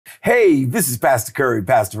Hey, this is Pastor Curry,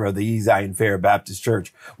 pastor of the East Zion Fair Baptist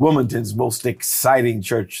Church, Wilmington's most exciting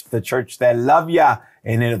church, the church that love ya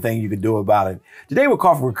and anything you can do about it. Today with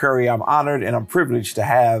Coffee with Curry, I'm honored and I'm privileged to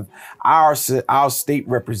have our state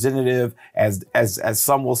representative, as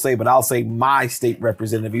some will say, but I'll say my state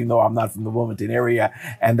representative, even though I'm not from the Wilmington area,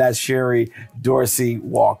 and that's Sherry Dorsey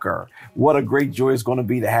Walker. What a great joy it's going to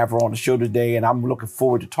be to have her on the show today, and I'm looking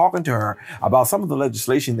forward to talking to her about some of the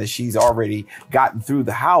legislation that she's already gotten through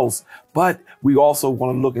the House, but we also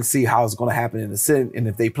want to look and see how it's going to happen in the Senate, and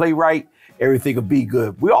if they play right, everything will be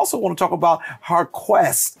good. We also want to talk about her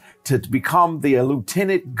quest to become the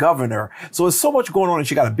lieutenant governor. So there's so much going on, and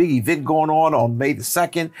she got a big event going on May the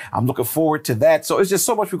 2nd. I'm looking forward to that. So it's just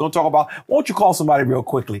so much we're going to talk about. Why don't you call somebody real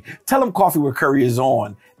quickly? Tell them Coffee with Curry is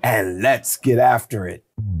on, and let's get after it.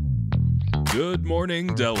 Good morning,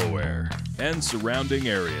 Delaware and surrounding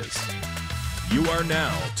areas. You are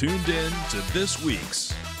now tuned in to this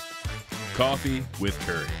week's Coffee with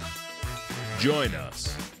Curry. Join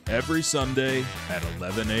us every Sunday at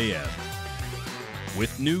 11 a.m.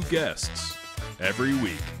 with new guests every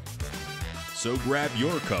week. So grab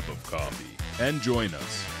your cup of coffee and join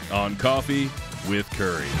us on Coffee with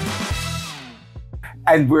Curry.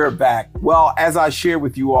 And we're back. Well, as I share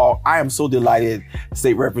with you all, I am so delighted,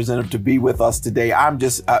 State Representative, to be with us today. I'm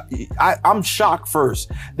just, I'm shocked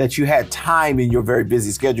first that you had time in your very busy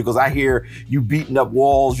schedule, because I hear you beating up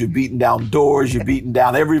walls, you're beating down doors, you're beating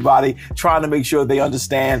down everybody, trying to make sure they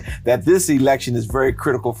understand that this election is very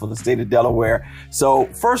critical for the state of Delaware. So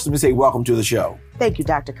first, let me say welcome to the show. Thank you,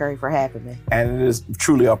 Dr. Curry, for having me. And it is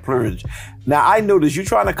truly a privilege. Now, I noticed you're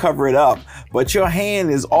trying to cover it up, but your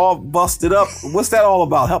hand is all busted up. What's that all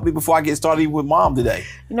about? Help me before I get started with Mom today.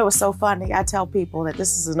 You know, it's so funny. I tell people that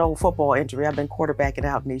this is an old football injury. I've been quarterbacking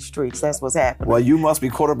out in these streets. That's what's happening. Well, you must be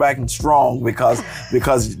quarterbacking strong because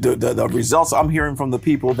the results I'm hearing from the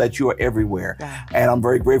people that you are everywhere. Yeah. And I'm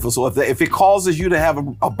very grateful. So if it causes you to have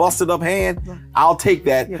a busted up hand, yeah, I'll take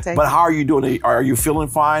that. But how are you doing? Are you feeling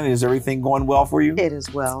fine? Is everything going well for you? It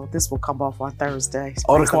is well. This will come off on Thursday.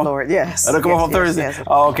 Oh, it'll come Lord. Yes. It'll come off on Thursday? Yes.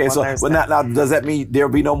 Oh, okay. So but now, does that mean there'll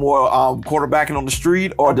be no more quarterbacking on the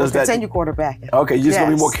street, or does that continue quarterbacking? Okay, you're just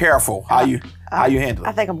gonna be more careful how you handle it.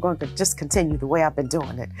 I think I'm going to just continue the way I've been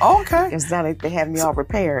doing it. Okay. Because now they have me all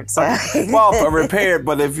repaired. So. Well, repaired,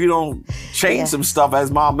 but if you don't change some stuff,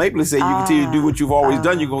 as Mom Mapley said, you continue to do what you've always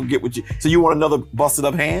done, you're going to get what you... So you want another busted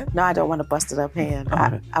up hand? No, I don't want a busted up hand.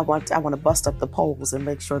 I want to bust up the polls and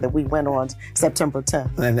make sure that we win on September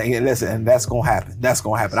 10th. And listen, and that's going to happen. That's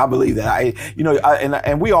going to happen. I believe that.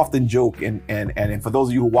 And we often joke, and for those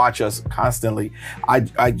of you who watch us constantly,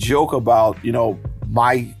 I joke about,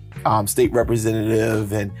 my state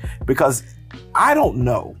representative, and because I don't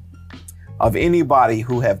know of anybody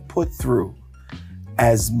who have put through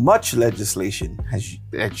as much legislation as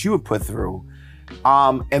that you have put through,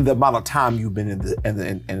 and the amount of time you've been in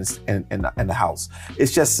the House.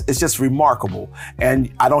 It's just remarkable.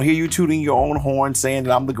 And I don't hear you tooting your own horn saying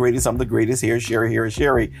that I'm the greatest here,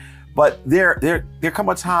 Sherry. But there come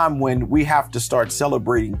a time when we have to start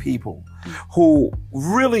celebrating people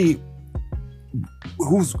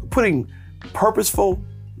who's putting purposeful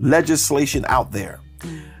legislation out there.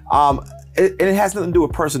 It has nothing to do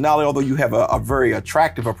with personality, although you have a very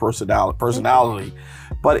attractive personality,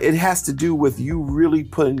 but it has to do with you really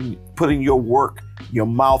putting your work, your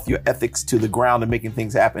mouth, your ethics to the ground and making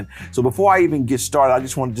things happen. So before I even get started, I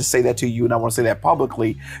just wanted to say that to you, and I want to say that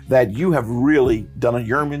publicly, that you have really done a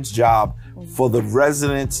yeoman's job for the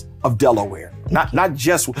residents of Delaware. Not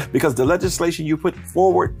just because the legislation you put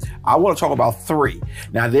forward, I want to talk about 3.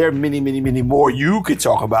 Now there are many more you could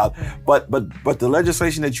talk about, but the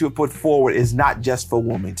legislation that you have put forward is not just for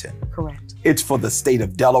Wilmington. Correct. It's for the state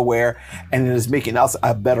of Delaware, and it is making us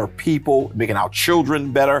a better people, making our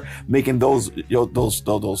children better, making those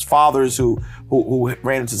fathers who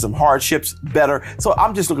ran into some hardships better. So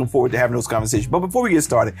I'm just looking forward to having those conversations. But before we get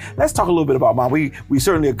started, let's talk a little bit about Mom. We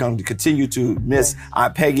certainly are going to continue to miss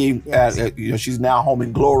Aunt Peggy. Yes. She's now home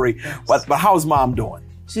in glory. Yes. But how's Mom doing?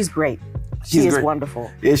 She's great. She is wonderful.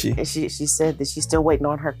 Is she? And she said that she's still waiting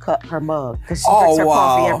on her mug, because she drinks her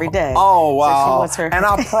coffee every day. Oh, wow. So she wants her. And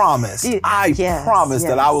I promised. I promised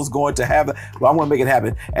that I was going to have it. Well, I'm going to make it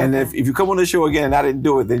happen. And if you come on the show again and I didn't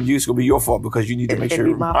do it, then it's going to be your fault, because you need to make sure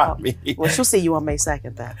you remind me. Well, she'll see you on May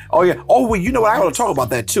 2nd then. Oh, yeah. Oh, well, you know what? I want to talk about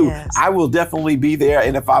that too. Yes. I will definitely be there.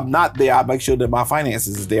 And if I'm not there, I'll make sure that my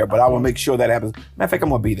finances is there. But I will make sure that happens. Matter of fact, I'm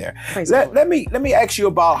going to be there. Let me ask you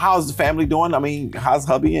about how's the family doing? I mean, how's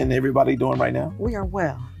hubby and everybody doing right now? We are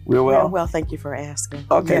well. We're well? Well, thank you for asking.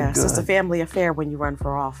 Okay, yes, good. it's a family affair when you run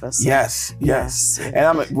for office. Yes.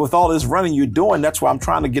 And with all this running you're doing, that's why I'm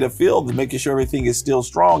trying to get a feel to making sure everything is still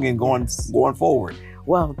strong and going forward.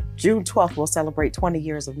 Well, June 12th, we'll celebrate 20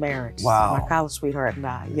 years of marriage. Wow. My college sweetheart and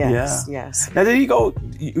I. Yes. Now, did he go,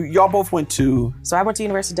 y'all both went to? So I went to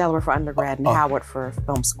University of Delaware for undergrad and Howard for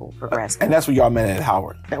film school for grad school. And that's where y'all met at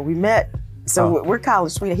Howard? Now, we met, so we're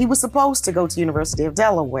college sweethearts. He was supposed to go to University of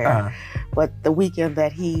Delaware, but the weekend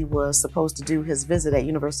that he was supposed to do his visit at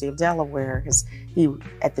University of Delaware, he,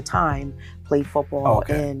 at the time, played football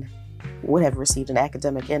and would have received an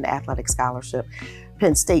academic and athletic scholarship.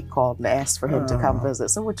 Penn State called and asked for him to come visit.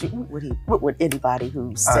 So what would anybody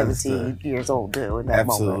who's 17 years old do in that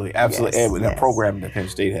moment? Absolutely. And that program that Penn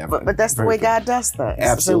State had. But that's the way God does things.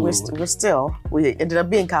 Absolutely. So we ended up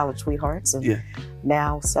being college sweethearts and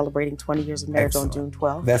now celebrating 20 years of marriage on June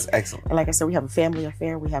 12th. That's excellent. And like I said, we have a family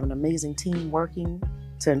affair. We have an amazing team working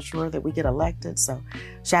to ensure that we get elected. So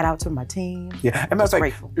shout out to my team. Yeah, and matter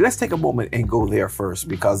of fact, let's take a moment and go there first,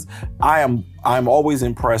 because I'm always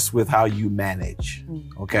impressed with how you manage.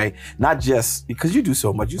 Okay, not just because you do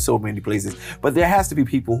so much, you so many places, but there has to be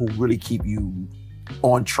people who really keep you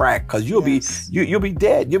on track, because you'll be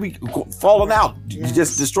dead, you'll be falling out, you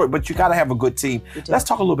just destroyed. But you got to have a good team. Let's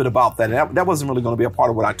talk a little bit about that. And that wasn't really going to be a part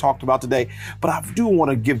of what I talked about today, but I do want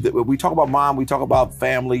to give we talk about mom, we talk about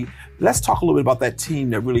family. Let's talk a little bit about that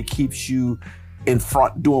team that really keeps you in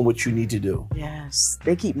front doing what you need to do. Yes,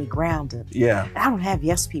 they keep me grounded. Yeah. I don't have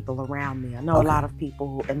yes people around me. I know a lot of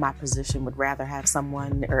people in my position would rather have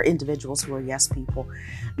someone or individuals who are yes people.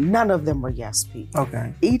 None of them are yes people.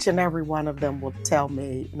 Okay. Each and every one of them will tell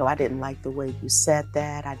me, no, I didn't like the way you said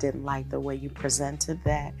that. I didn't like the way you presented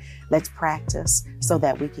that. Let's practice so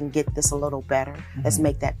that we can get this a little better. Let's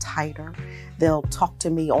make that tighter. They'll talk to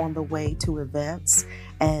me on the way to events.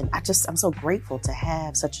 And I'm so grateful to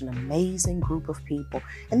have such an amazing group of people.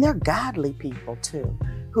 And they're godly people too,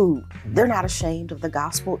 who they're not ashamed of the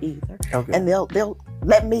gospel either. Okay. And they'll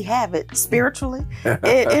let me have it spiritually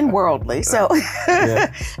and worldly. So,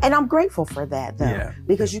 and I'm grateful for that though,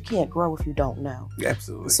 because you can't grow if you don't know.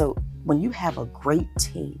 Absolutely. So when you have a great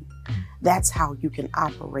team, that's how you can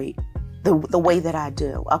operate the way that I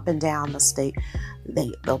do up and down the state.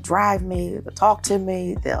 They'll drive me, they'll talk to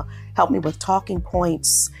me, they'll help me with talking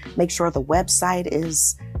points, make sure the website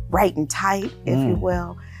is right and tight, if you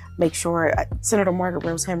will. Make sure, Senator Margaret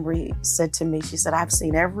Rose Henry said to me, she said, I've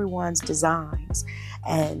seen everyone's designs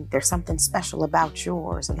and there's something special about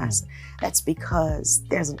yours. And I said, that's because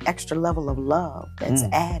there's an extra level of love that's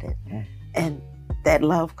added. And that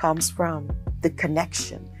love comes from the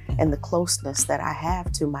connection and the closeness that I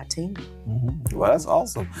have to my team. Well, that's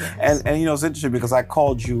awesome. And you know, it's interesting because I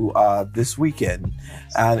called you this weekend,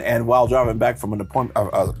 and while driving back from an appointment,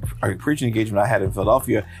 a preaching engagement I had in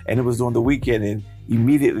Philadelphia, and it was during the weekend, and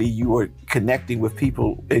immediately you were connecting with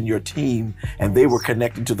people in your team, and they were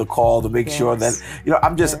connecting to the call to make sure that, you know,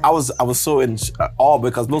 I was so in awe,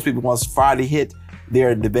 because most people, once Friday hit,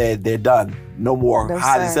 they're in the bed, they're done. No more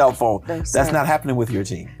hiding cell phone. That's not happening with your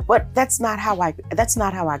team. But that's not how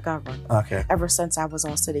I govern. Okay. Ever since I was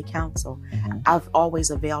on city council, I've always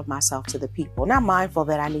availed myself to the people. Now, I'm mindful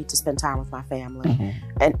that I need to spend time with my family,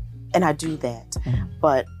 and I do that.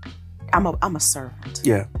 But I'm a servant.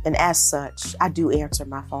 Yeah. And as such, I do answer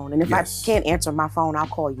my phone. And if I can't answer my phone, I'll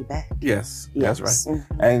call you back. Yes. That's right.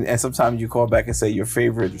 And sometimes you call back and say your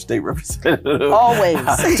favorite state representative. Always.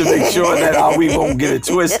 To make sure that we won't get it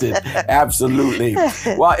twisted. Absolutely.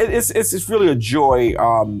 Well, it's really a joy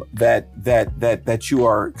that you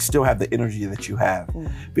are still have the energy that you have,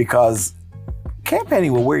 because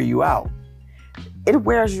campaigning will wear you out. It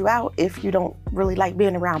wears you out if you don't really like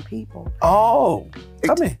being around people. Oh,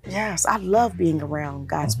 tell me. Yes, I love being around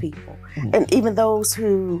God's people. And even those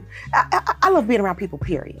who, I love being around people,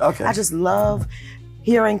 period. Okay. I just love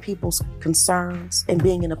hearing people's concerns and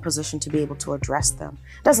being in a position to be able to address them.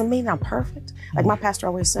 Doesn't mean I'm perfect. Like my pastor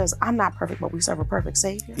always says, I'm not perfect, but we serve a perfect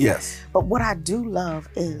Savior. Yes. But what I do love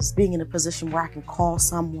is being in a position where I can call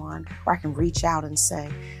someone, or I can reach out and say,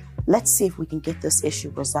 let's see if we can get this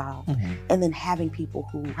issue resolved. And then having people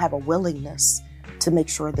who have a willingness to make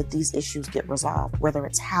sure that these issues get resolved, whether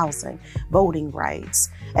it's housing, voting rights,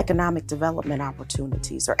 economic development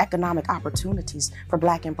opportunities, or economic opportunities for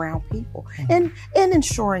Black and brown people, and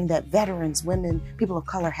ensuring that veterans, women, people of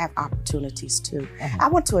color have opportunities too. I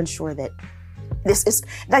want to ensure that this is,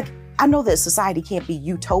 like, I know that society can't be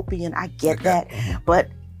utopian, I get that, but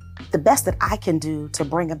the best that I can do to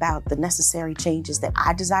bring about the necessary changes that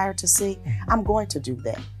I desire to see, I'm going to do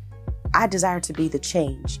that. I desire to be the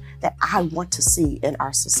change that I want to see in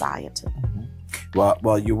our society.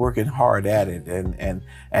 Well, you're working hard at it,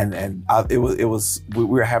 we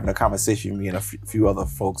were having a conversation, me and a few other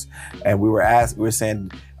folks, and we were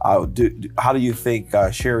saying, how do you think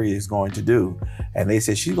Sherry is going to do? And they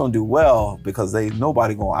said she's going to do well because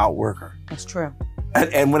nobody going to outwork her. That's true.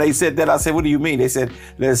 And when they said that, I said, what do you mean? They said,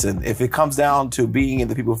 listen, if it comes down to being in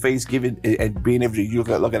the people's face, giving and being able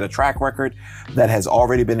to look at a track record that has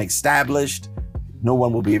already been established, no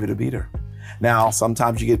one will be able to beat her. Now,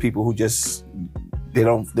 sometimes you get people who just, they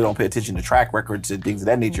don't pay attention to track records and things of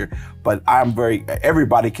that nature. But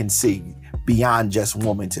everybody can see beyond just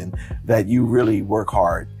Wilmington that you really work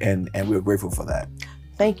hard, and we're grateful for that.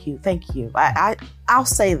 Thank you. I'll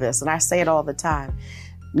say this, and I say it all the time.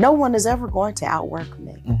 No one is ever going to outwork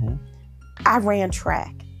me. Mm-hmm. I ran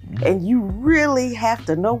track, and you really have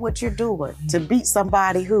to know what you're doing to beat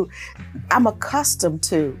somebody who I'm accustomed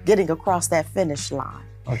to getting across that finish line.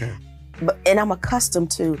 Okay. And I'm accustomed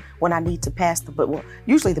to when I need to pass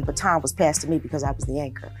usually the baton was passed to me because I was the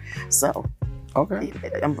anchor. So. Okay.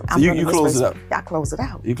 You close it up. I close it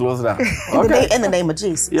out. You close it out. Okay. In the name of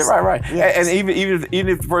Jesus. Yeah, right. Yes. And even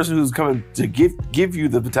if the person who's coming to give you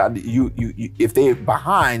the baton, you if they're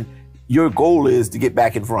behind, your goal is to get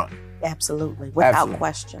back in front. Absolutely. Without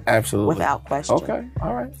question. Absolutely. Without question. Okay.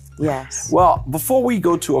 All right. Yes. Well, before we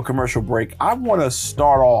go to a commercial break, I want to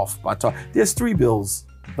start off by talking. There's 3 bills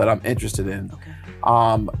that I'm interested in.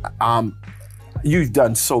 Okay. You've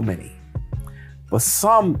done so many, but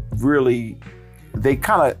some really, they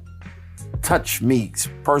kind of touch me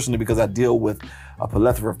personally because I deal with a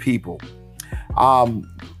plethora of people.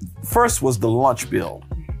 First was the lunch bill.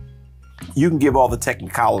 You can give all the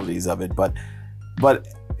technicalities of it, but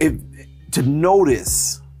to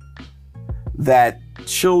notice that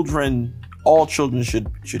all children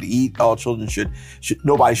should eat, all children should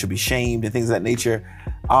nobody should be shamed and things of that nature.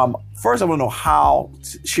 First, I want to know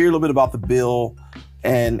share a little bit about the bill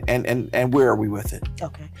and where are we with it?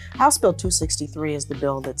 Okay. House Bill 263 is the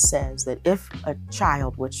bill that says that if a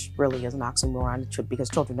child, which really is an oxymoron because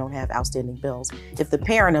children don't have outstanding bills, if the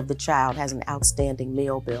parent of the child has an outstanding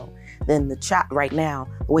meal bill, then the child, right now,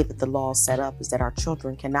 the way that the law is set up is that our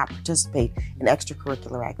children cannot participate in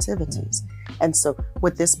extracurricular activities. And so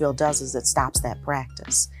what this bill does is it stops that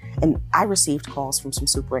practice. And I received calls from some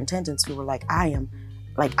superintendents who were like, I'm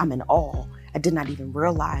in awe. I did not even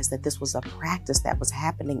realize that this was a practice that was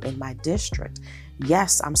happening in my district.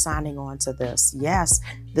 Yes, I'm signing on to this. Yes,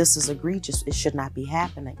 this is egregious. It should not be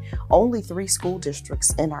happening. Only 3 school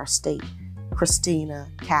districts in our state, Christina,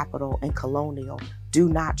 Capital, and Colonial, do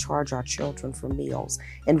not charge our children for meals.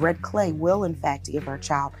 And Red Clay will, in fact, give our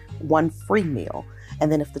child 1 free meal.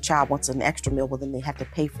 And then if the child wants an extra meal, well, then they have to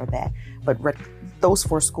pay for that. But those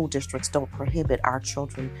 4 school districts don't prohibit our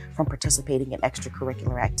children from participating in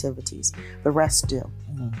extracurricular activities. The rest do.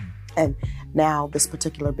 Mm-hmm. And now this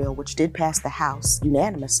particular bill, which did pass the House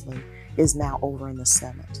unanimously, is now over in the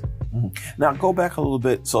Senate. Mm-hmm. Now go back a little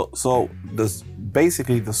bit. So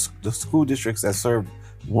basically the school districts that serve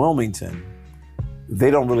Wilmington, they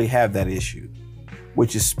don't really have that issue,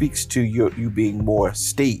 which speaks to you being more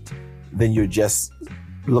state than you're just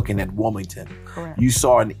looking at Wilmington. Correct. You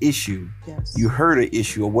saw an issue, yes. You heard an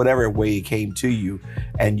issue or whatever way it came to you,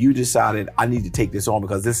 and you decided, I need to take this on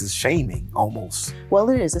because this is shaming almost. Well,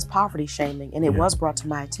 it is. It's poverty shaming, and it was brought to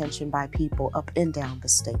my attention by people up and down the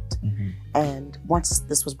state. Mm-hmm. And once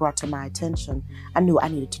this was brought to my attention, I knew I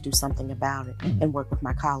needed to do something about it and work with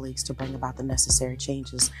my colleagues to bring about the necessary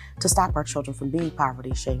changes to stop our children from being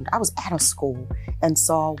poverty shamed. I was at a school and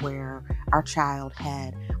saw where our child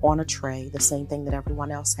had on a tray the same thing that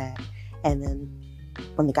everyone else had. And then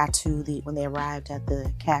when they arrived at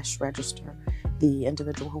the cash register, the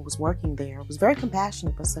individual who was working there was very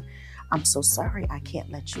compassionate, but said, "I'm so sorry, I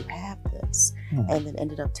can't let you have this." And then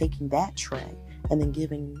ended up taking that tray and then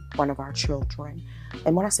giving one of our children.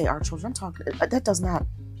 And when I say our children, I'm talking, that does not,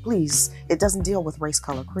 please, it doesn't deal with race,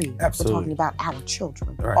 color, creed. Absolutely. We're talking about our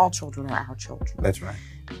children. Right. All children are our children. That's right.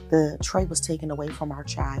 The tray was taken away from our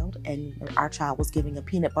child, and our child was giving a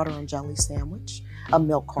peanut butter and jelly sandwich, a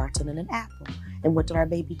milk carton, and an apple. And what did our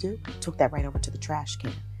baby do? Took that right over to the trash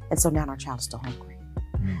can. And so now our child is still hungry.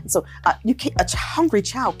 So a hungry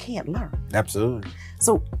child can't learn. Absolutely.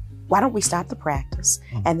 So why don't we stop the practice?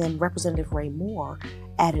 And then Representative Ray Moore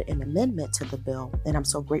added an amendment to the bill, and I'm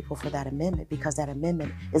so grateful for that amendment because that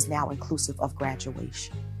amendment is now inclusive of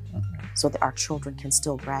graduation, so that our children can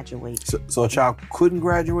still graduate. So a child couldn't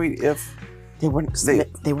graduate if they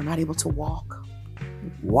were not able to walk.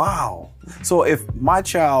 Wow. So if I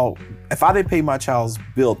didn't pay my child's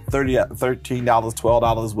bill $13,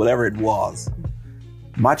 $12, whatever it was,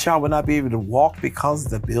 My child would not be able to walk because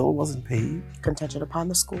the bill wasn't paid? Contingent upon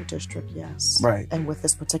the school district, yes. Right. And with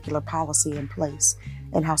this particular policy in place,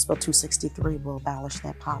 and House Bill 263 will abolish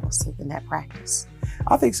that policy and that practice.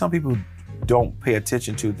 I think some people don't pay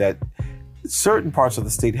attention to that. Certain parts of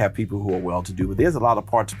the state have people who are well-to-do, but there's a lot of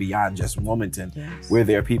parts beyond just Wilmington where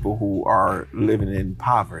there are people who are living in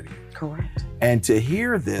poverty. Correct. And to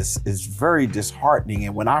hear this is very disheartening.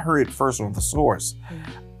 And when I heard it first on the source,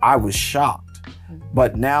 I was shocked.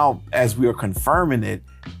 But now, as we are confirming it,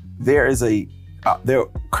 there's a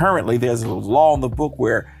law in the book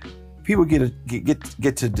where people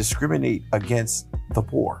get to discriminate against the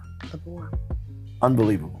poor. The poor.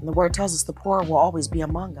 Unbelievable. And the word tells us the poor will always be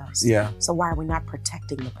among us. Yeah. So why are we not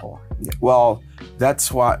protecting the poor? Well,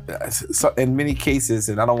 that's why, so in many cases,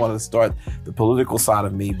 and I don't want to start the political side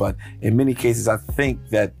of me, but in many cases, I think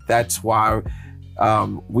that's why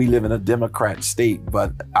we live in a Democrat state,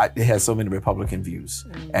 but it has so many Republican views.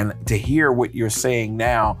 And to hear what you're saying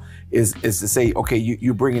now is to say, okay,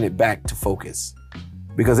 you're bringing it back to focus.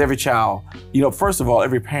 Because every child, first of all,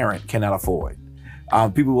 every parent cannot afford.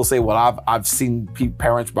 People will say, well, I've seen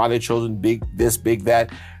parents buy their children big this, big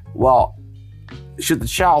that. Well, should the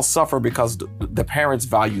child suffer because the parents'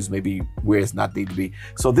 values may be where it's not need to be?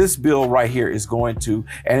 So this bill right here is going to,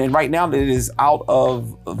 and right now it is out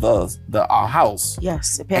of our House.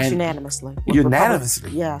 Yes, it passed unanimously.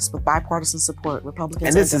 Unanimously? Yes, with bipartisan support.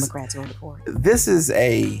 Republicans and Democrats voted for it. This is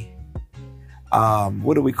a,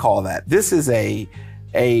 what do we call that? This is a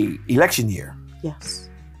election year. Yes.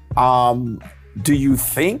 Do you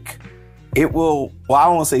think it will, well, I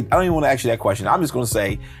don't even want to ask you that question. I'm just going to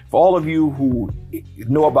say, for all of you who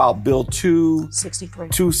know about Bill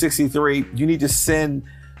 263, you need to send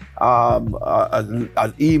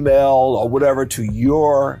an email or whatever to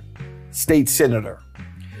your state senator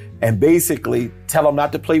and basically tell them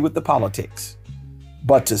not to play with the politics,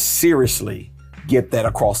 but to seriously get that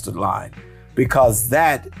across the line. Because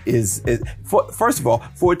that is first of all,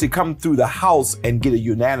 for it to come through the House and get a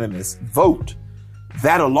unanimous vote,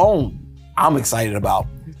 that alone, I'm excited about.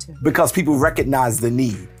 Me too. Because people recognize the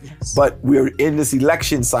need. Yes. But we're in this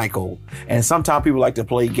election cycle, and sometimes people like to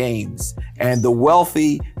play games, and the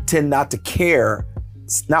wealthy tend not to care.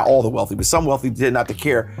 Not all the wealthy, but some wealthy tend not to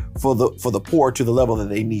care for the poor to the level that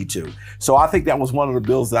they need to. So I think that was one of the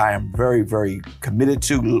bills that I am very, very committed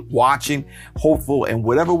to watching, hopeful, and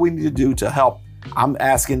whatever we need to do to help. I'm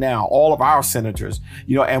asking now all of our senators,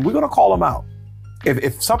 and we're going to call them out.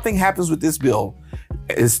 If something happens with this bill,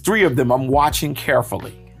 it's 3 of them I'm watching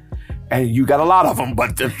carefully. And you got a lot of them,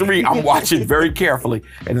 but the 3 I'm watching very carefully.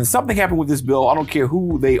 And if something happened with this bill, I don't care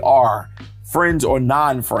who they are, friends or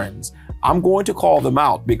non-friends, I'm going to call them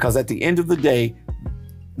out, because at the end of the day,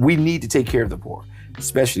 we need to take care of the poor,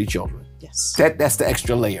 especially children. Yes. That's the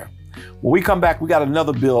extra layer. When we come back, we got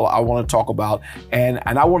another bill I want to talk about, and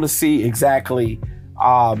I want to see exactly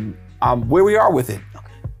where we are with it.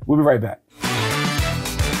 Okay. We'll be right back.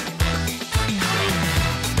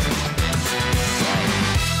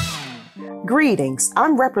 Greetings,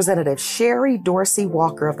 I'm Representative Sherry Dorsey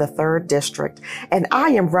Walker of the 3rd District, and I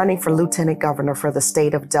am running for Lieutenant Governor for the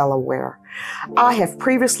state of Delaware. I have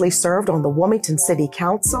previously served on the Wilmington City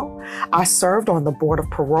Council. I served on the Board of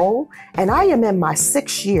Parole, and I am in my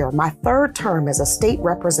 6th year, my 3rd term as a state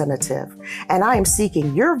representative, and I am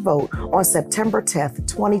seeking your vote on September 10th,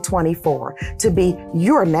 2024 to be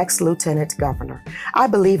your next Lieutenant Governor. I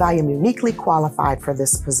believe I am uniquely qualified for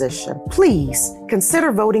this position. Please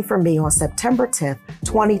consider voting for me on September 10th,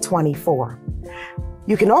 2024.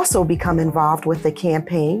 You can also become involved with the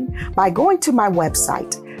campaign by going to my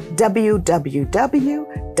website, www.sherry,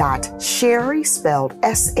 spelled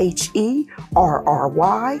SHERRY,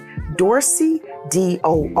 Dorsey,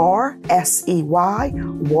 DORSEY, Walker,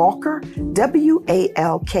 WALKER,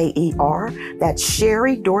 that's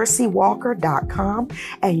SherryDorseyWalker.com,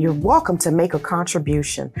 and you're welcome to make a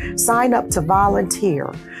contribution. Sign up to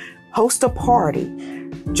volunteer, host a party,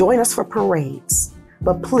 join us for parades.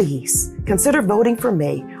 But please consider voting for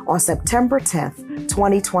me on September 10th,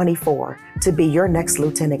 2024 to be your next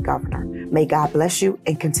Lieutenant Governor. May God bless you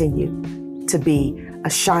and continue to be a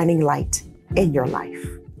shining light in your life.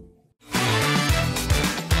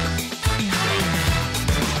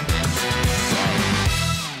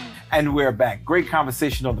 And we're back. Great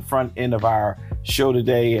conversation on the front end of our show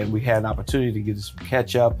today, and we had an opportunity to get some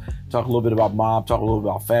catch up, talk a little bit about mom, talk a little bit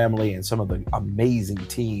about family, and some of the amazing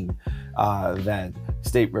team that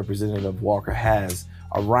State Representative Walker has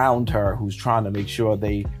around her, who's trying to make sure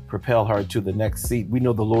they propel her to the next seat. We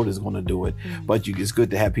know the Lord is going to do it, but it's good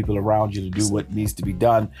to have people around you to do what needs to be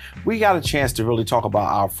done. We got a chance to really talk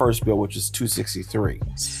about our first bill, which is 263.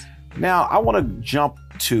 Now, I want to jump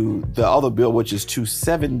to the other bill, which is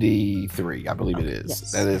 273, I believe it is.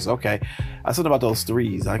 Yes. That is, okay. I said about those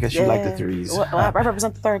threes. I guess you like the threes. Well, I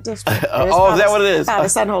represent the 3rd District. Oh, is that what it is? Father,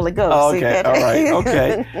 Son, Holy Ghost. Oh, okay, all right,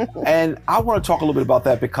 okay. And I want to talk a little bit about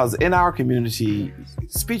that because in our community,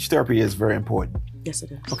 speech therapy is very important. Yes,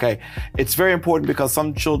 it is. Okay, it's very important because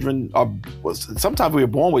some children sometimes we are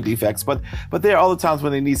born with defects, but there are other times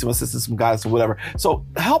when they need some assistance, some guidance, or whatever. So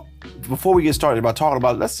help, before we get started about talking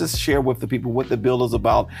about it, let's just share with the people what the bill is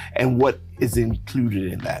about and what is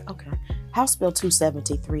included in that. Okay. House Bill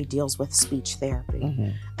 273 deals with speech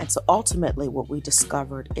therapy. And so ultimately what we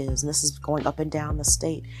discovered is, and this is going up and down the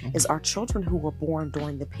state, is our children who were born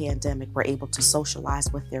during the pandemic were able to socialize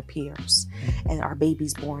with their peers. And our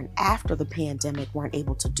babies born after the pandemic weren't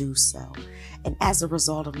able to do so. And as a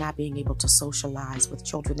result of not being able to socialize with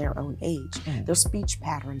children their own age, their speech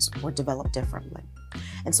patterns were developed differently.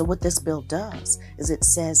 And so what this bill does is it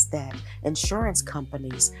says that insurance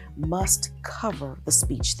companies must cover the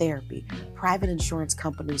speech therapy. Private insurance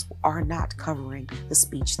companies are not covering the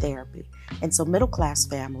speech therapy. And so middle-class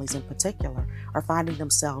families in particular are finding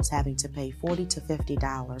themselves having to pay $40 to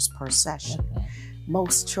 $50 per session.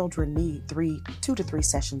 Most children need 2 to 3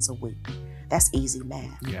 sessions a week. That's easy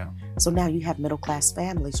math. Yeah. So now you have middle-class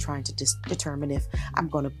families trying to determine if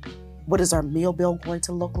what is our meal bill going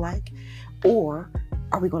to look like? Or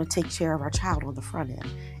are we going to take care of our child on the front end?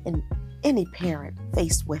 And any parent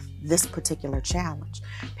faced with this particular challenge,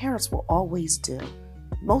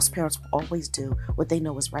 most parents will always do what they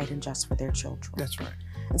know is right and just for their children. That's right.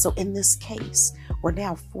 And so in this case, we're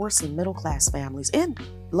now forcing middle-class families and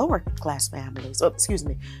lower-class families,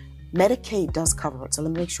 Medicaid does cover it. So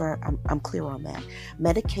let me make sure I'm clear on that.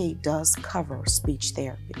 Medicaid does cover speech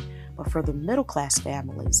therapy. But for the middle-class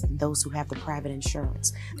families and those who have the private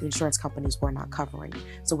insurance, the insurance companies were not covering.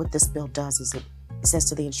 So what this bill does is it says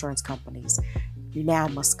to the insurance companies, you now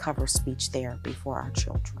must cover speech therapy for our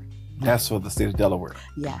children. That's for the state of Delaware.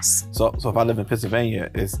 Yes. So if I live in Pennsylvania,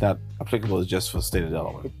 it's not applicable, it's just for the state of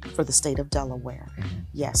Delaware. For the state of Delaware.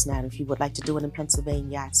 Yes. Now, if you would like to do it in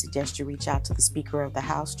Pennsylvania, I'd suggest you reach out to the Speaker of the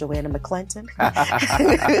House, Joanna McClinton,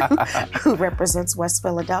 who represents West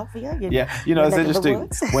Philadelphia. It's interesting.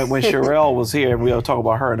 when Sherelle was here, and we'll talk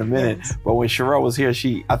about her in a minute, but when Sherelle was here,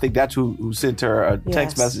 I think that's who sent her a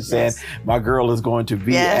text message saying, my girl is going to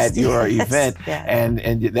be at your event, and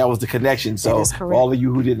that was the connection. So for all of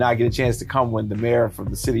you who did not get a chance to come when the mayor from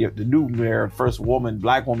the new mayor, first woman,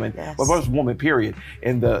 black woman, first woman period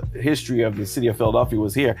in the history of the city of Philadelphia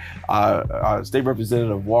was here, our state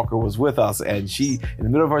representative Walker was with us, and she, in the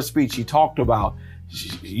middle of her speech, she talked about,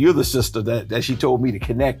 you're the sister that she told me to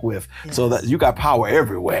connect with, so that you got power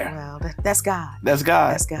everywhere. Well, that's God. That's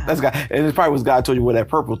God. That's God. That's God. And it probably was God told you wear that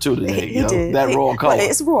purple too today. He did. That royal color. Well,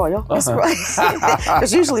 it's royal. It's royal.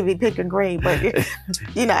 It's usually be pink and green, but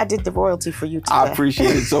I did the royalty for you today. I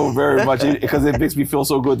appreciate it so very much because it makes me feel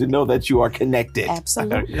so good to know that you are connected.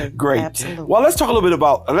 Absolutely. Great. Absolutely. Well, let's talk a little bit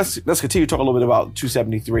about, let's continue to talk a little bit about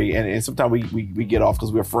 273. And sometimes we get off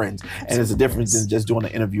because we're friends. Absolutely. And there's a difference in just doing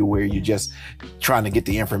an interview where you're just trying to get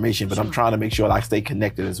the information, but I'm trying to make sure that I stay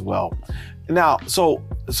connected as well. Now, so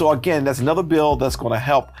again, that's another bill that's going to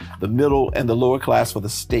help the middle and the lower class for the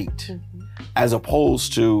state, as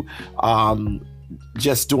opposed to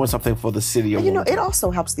just doing something for the city. It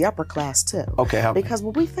also helps the upper class too. Okay. Because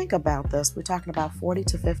when we think about this, we're talking about $40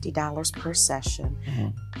 to $50 per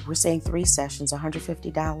session. We're saying 3 sessions,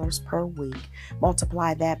 $150 per week.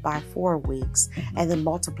 Multiply that by 4 weeks, and then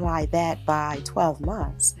multiply that by 12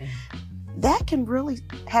 months. That can really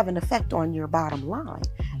have an effect on your bottom line.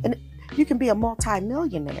 And you can be a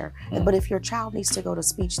multi-millionaire, but if your child needs to go to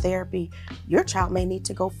speech therapy, your child may need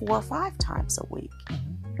to go 4 or 5 times a week.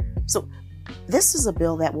 So this is a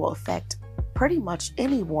bill that will affect pretty much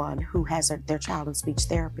anyone who has their child in speech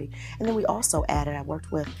therapy. And then we also added, I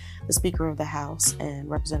worked with the Speaker of the House and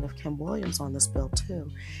Representative Kim Williams on this bill too.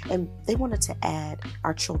 And they wanted to add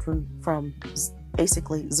our children from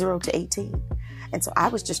basically 0 to 18. And so I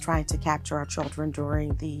was just trying to capture our children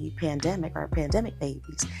during the pandemic, our pandemic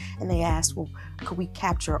babies. And they asked, well, could we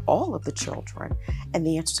capture all of the children? And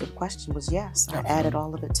the answer to the question was yes. I added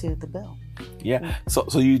all of it to the bill. Yeah.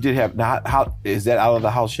 So you did have, now how is that out of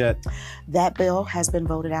the House yet? That bill has been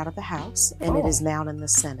voted out of the House, and it is now in the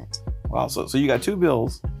Senate. Wow. So you got 2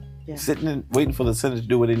 bills sitting and waiting for the Senate to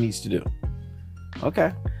do what it needs to do.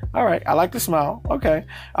 Okay. All right. I like the smile. Okay.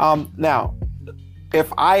 Now,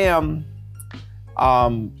 if I am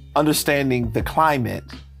understanding the climate,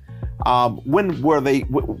 when were they,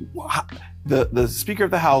 the Speaker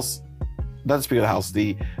of the House, not the Speaker of the House,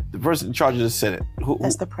 the person in charge of the Senate.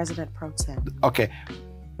 That's the President Pro Tem. Okay.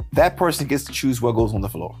 That person gets to choose what goes on the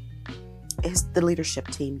floor. The leadership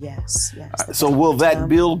team, yes. So will that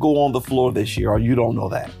bill go on the floor this year, or you don't know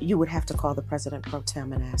that? You would have to call the president pro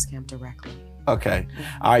tem and ask him directly. Okay.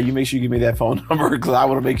 All right. You make sure you give me that phone number, because I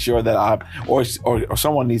want to make sure that or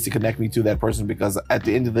someone needs to connect me to that person, because at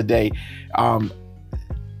the end of the day,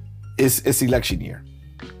 it's election year,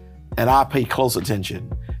 and I pay close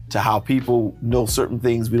attention to how people know certain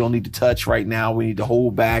things we don't need to touch right now. We need to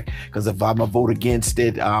hold back, because if I'm a vote against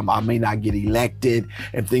it, I may not get elected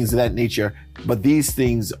and things of that nature. But these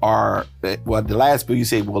things are, well, the last bill you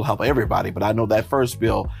say will help everybody, but I know that first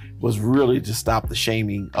bill was really to stop the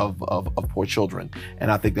shaming of poor children.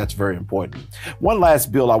 And I think that's very important. One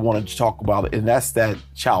last bill I wanted to talk about, and that's that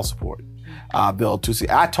child support bill.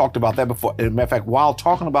 I talked about that before. As a matter of fact, while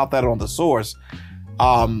talking about that on The Source,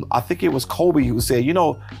 I think it was Kobe who said,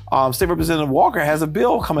 State Representative Walker has a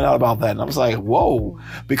bill coming out about that. And I was like, whoa,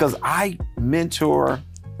 because I mentor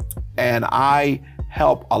and I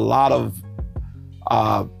help a lot of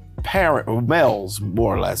males,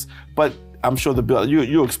 more or less. But I'm sure the bill,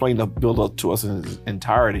 you explained the bill to us in its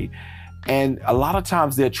entirety. And a lot of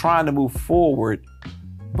times they're trying to move forward,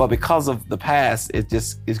 but because of the past, it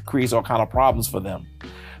creates all kind of problems for them.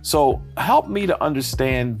 So help me to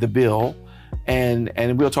understand the bill. And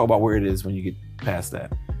we'll talk about where it is when you get past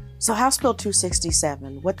that. So House Bill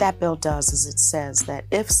 267, what that bill does is it says that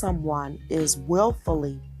if someone is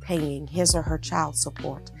willfully paying his or her child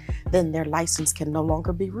support, then their license can no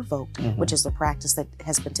longer be revoked, which is a practice that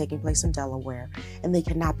has been taking place in Delaware, and they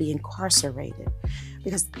cannot be incarcerated.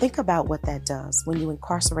 Because think about what that does. When you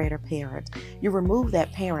incarcerate a parent, you remove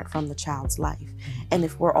that parent from the child's life. And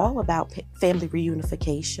if we're all about family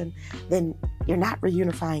reunification, then you're not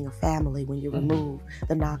reunifying a family when you remove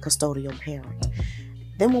the non-custodial parent.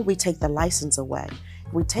 Then when we take the license away,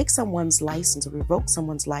 if we take someone's license or revoke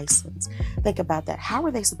someone's license, think about that. How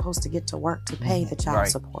are they supposed to get to work to pay the child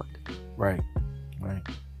support? Right.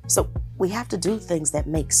 So we have to do things that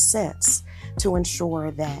make sense to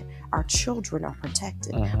ensure that our children are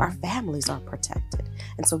protected, our families are protected.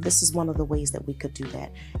 And so this is one of the ways that we could do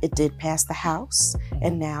that. It did pass the House,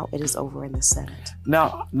 and now it is over in the Senate.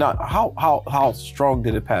 Now, how strong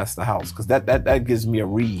did it pass the House? Because that gives me a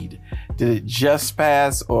read. Did it just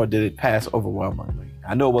pass, or did it pass overwhelmingly?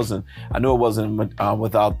 I know it wasn't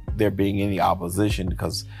without there being any opposition,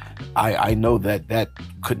 because I know that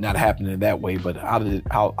could not happen in that way. But how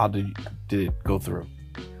did it go through?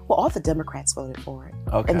 Well, all the Democrats voted for it.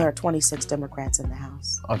 Okay. And there are 26 Democrats in the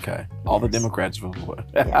House. Okay. All the Democrats voted for it.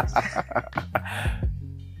 Yes.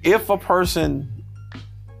 If a person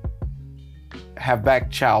have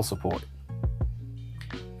back child support,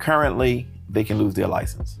 currently they can lose their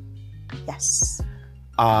license. Yes.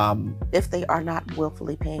 If they are not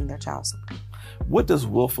willfully paying their child support. What does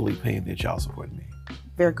willfully paying their child support mean?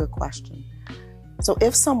 Very good question. So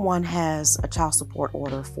if someone has a child support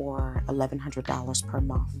order for $1,100 per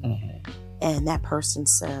month, and that person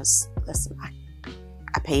says, listen,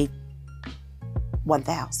 I paid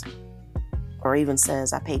 $1,000, or even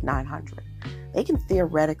says I paid $900, they can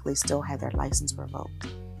theoretically still have their license revoked.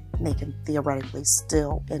 And they can theoretically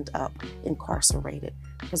still end up incarcerated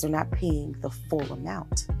because they're not paying the full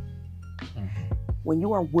amount. When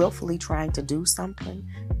you are willfully trying to do something,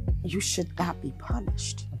 you should not be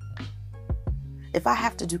punished. If I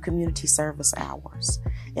have to do community service hours,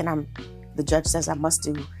 and the judge says I must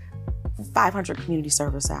do 500 community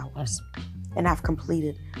service hours, and I've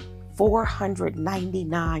completed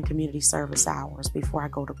 499 community service hours before I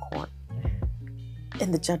go to court,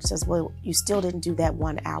 and the judge says, well, you still didn't do that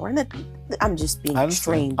 1 hour. And I'm just being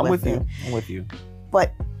extreme with it. I'm with you.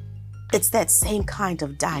 But it's that same kind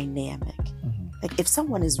of dynamic. Like if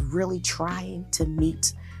someone is really trying to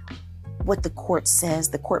meet what the court says,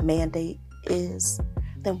 the court mandate is,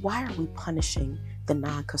 then why are we punishing the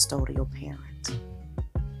non-custodial parent?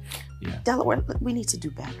 Yeah. Delaware, we need to do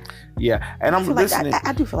better. Yeah, and I'm listening.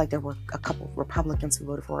 I do feel like there were a couple of Republicans who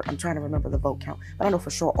voted for it. I'm trying to remember the vote count, but I know for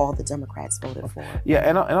sure all the Democrats voted for it. Yeah,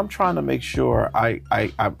 and I'm trying to make sure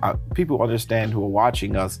people understand who are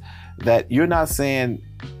watching us that you're not saying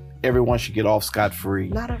everyone should get off scot-free.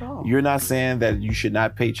 Not at all. You're not saying that you should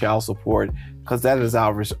not pay child support, because that is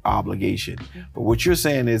our obligation. But what you're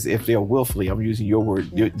saying is if they're willfully, I'm using your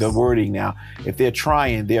word, the wording now, if they're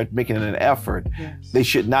trying, they're making an effort, they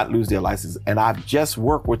should not lose their license. And I've just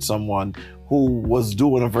worked with someone who was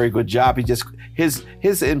doing a very good job.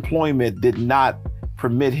 His employment did not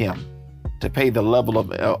permit him to pay the level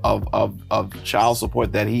of child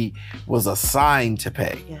support that he was assigned to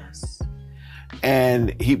pay. Yes.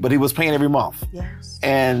 But he was paying every month. Yes.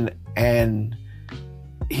 And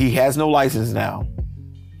he has no license now.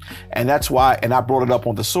 And that's why, and I brought it up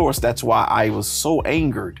on the source, that's why I was so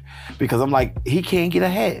angered, because I'm like, he can't get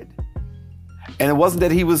ahead. And it wasn't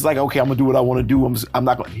that he was like, okay, I'm gonna do what I want to do. I'm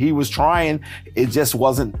not gonna, he was trying. It just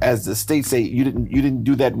wasn't, as the state say, you didn't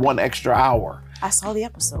do that 1 extra hour. I saw the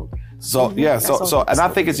episode. So yeah, so and I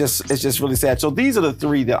think it's just really sad. So these are the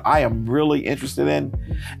 3 that I am really interested in,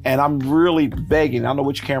 and I'm really begging. I don't know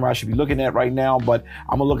which camera I should be looking at right now, but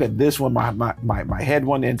I'm gonna look at this one, my head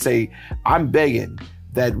one, and say I'm begging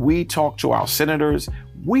that we talk to our senators.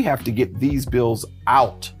 We have to get these bills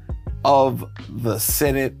out of the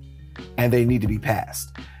Senate, and they need to be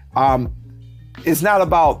passed. It's not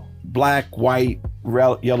about black, white,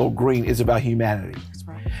 yellow, green. It's about humanity.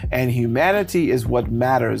 And humanity is what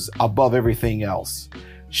matters above everything else.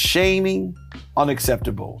 Shaming,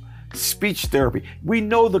 unacceptable. Speech therapy. We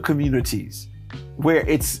know the communities where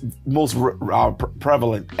it's most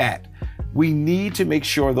prevalent at. We need to make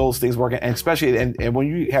sure those things work, and especially and when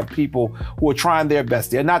you have people who are trying their best.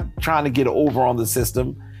 They're not trying to get over on the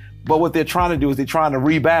system, but what they're trying to do is they're trying to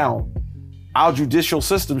rebound. Our judicial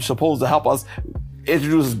system is supposed to help us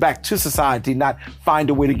introduce us back to society, not find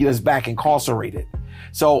a way to get us back incarcerated.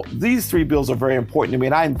 So these 3 bills are very important to me,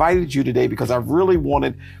 and I invited you today because I really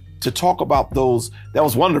wanted to talk about those. That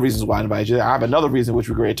was one of the reasons why I invited you. I have another reason which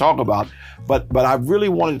we're going to talk about, but I really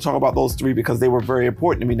wanted to talk about those 3 because they were very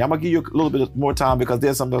important to me. Now I'm gonna give you a little bit more time because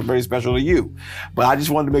there's something very special to you, but I just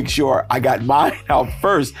wanted to make sure I got mine out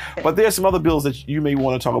first. But there's some other bills that you may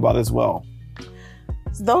want to talk about as well.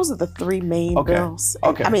 Those are the 3 main bills.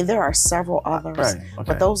 Okay. I mean, there are several others, right. Okay.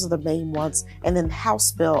 but those are the main ones. And then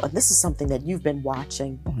House Bill, and this is something that you've been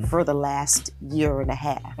watching for the last year and a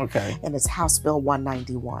half. Okay. And it's House Bill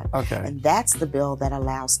 191. Okay. And that's the bill that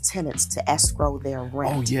allows tenants to escrow their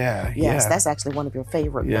rent. Oh, yeah. Yes, that's actually one of your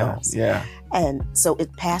favorite bills. Yeah. And so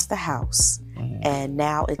it passed the House, and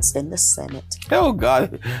now it's in the Senate. Oh,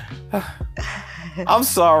 God. I'm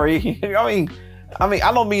sorry. I mean,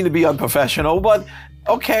 I don't mean to be unprofessional, but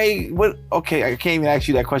okay, I can't even ask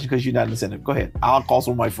you that question because you're not in the Senate. Go ahead. I'll call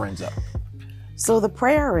some of my friends up. So the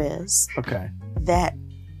prayer is that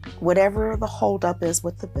whatever the holdup is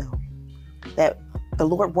with the bill, that the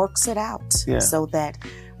Lord works it out so that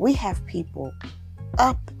we have people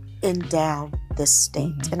up and down this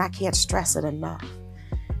state, and I can't stress it enough,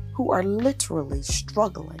 who are literally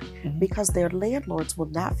struggling because their landlords will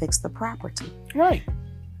not fix the property. Right.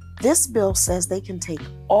 This bill says they can take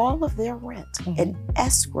all of their rent and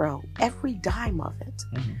escrow every dime of it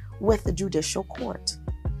with the judicial court.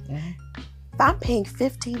 If I'm paying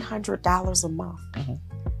 $1,500 a month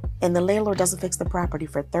and the landlord doesn't fix the property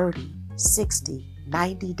for 30, 60,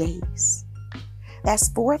 90 days, that's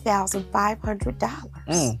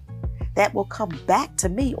 $4,500. That will come back to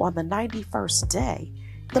me on the 91st day.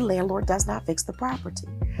 The landlord does not fix the property.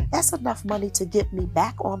 That's enough money to get me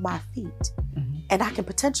back on my feet. And I can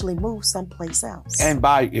potentially move someplace else. And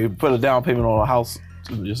put a down payment on a house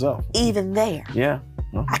yourself. Even there. Yeah.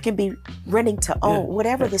 I can be renting to own,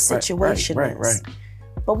 whatever the situation is. Right.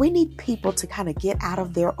 But we need people to kind of get out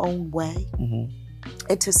of their own way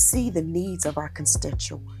and to see the needs of our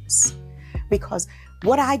constituents. Because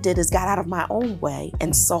what I did is got out of my own way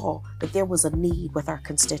and saw that there was a need with our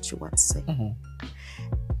constituency.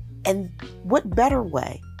 And what better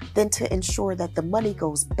way than to ensure that the money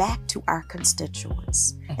goes back to our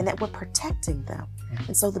constituents and that we're protecting them.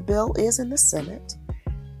 And so the bill is in the Senate.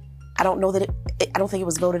 I don't know that I don't think it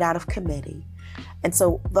was voted out of committee. And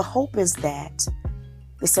so the hope is that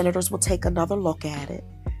the senators will take another look at it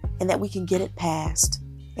and that we can get it passed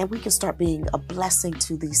and we can start being a blessing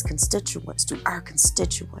to these constituents, to our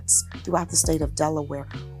constituents throughout the state of Delaware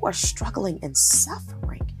who are struggling and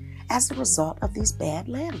suffering as a result of these bad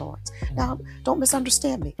landlords. Now, don't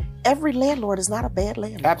misunderstand me. Every landlord is not a bad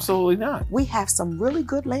landlord. Absolutely not. We have some really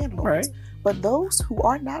good landlords, but those who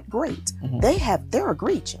are not great, they're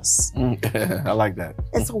egregious. I like that.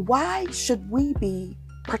 And so why should we be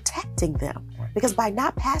protecting them? Because by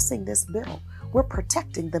not passing this bill, we're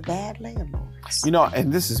protecting the bad landlords. You know,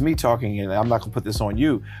 and this is me talking, and I'm not going to put this on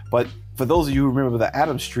you, but for those of you who remember the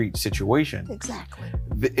Adams Street situation, exactly.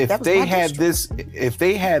 If they had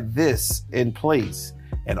this in place,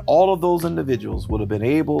 and all of those individuals would have been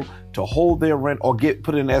able to hold their rent or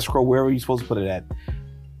put it in escrow wherever you're supposed to put it at,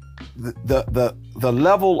 the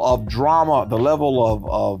level of drama, the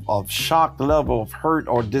level of shock, the level of hurt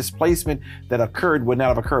or displacement that occurred would not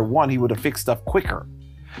have occurred. One, he would have fixed stuff quicker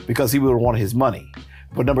because he would have wanted his money.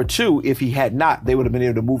 But number two, if he had not, they would have been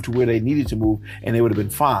able to move to where they needed to move, and they would have been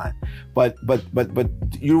fine. But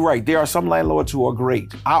you're right. There are some landlords who are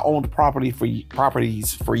great. I owned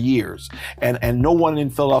properties for years, and no one in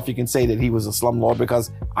Philadelphia can say that he was a slumlord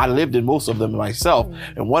because I lived in most of them myself.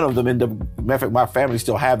 And one of them ended up, matter of fact, my family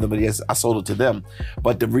still have them, but yes, I sold it to them.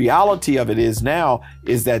 But the reality of it is now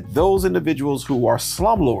is that those individuals who are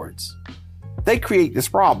slumlords, they create this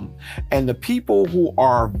problem. And the people who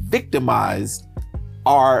are victimized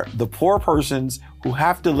are the poor persons who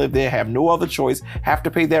have to live there, have no other choice, have to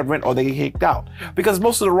pay that rent or they get kicked out. Because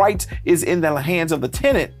most of the rights is in the hands of the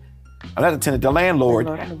tenant, or not the tenant, the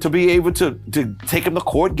landlord, to be able to take them to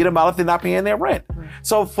court, get them out if they're not paying their rent.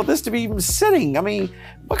 So for this to be even sitting, I mean,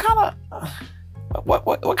 what kind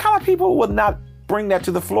of people would not bring that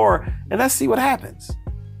to the floor? And let's see what happens.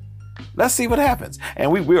 Let's see what happens.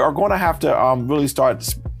 And we are going to have to really start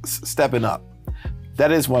stepping up.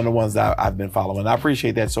 That is one of the ones that I've been following. I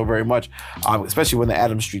appreciate that so very much, especially when the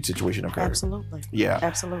Adams Street situation occurred. Absolutely. Yeah.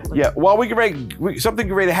 Absolutely. Yeah. Well, something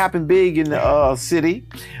get ready to happen big in the city.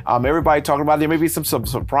 Everybody talking about it. There may be some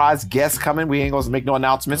surprise guests coming. We ain't going to make no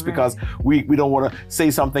announcements because we don't want to say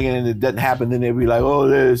something and it doesn't happen. Then they'll be like, oh,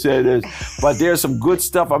 they said this. But there's some good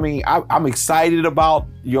stuff. I mean, I'm excited about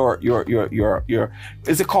your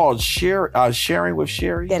is it called Sharing with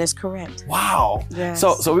Sherry? That is correct. Wow. Yes.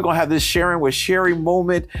 So we're going to have this Sharing with Sherry moment.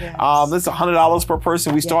 Yes. This is $100 per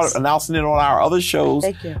person. We started announcing it on our other shows.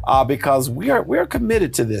 Thank you. Because we're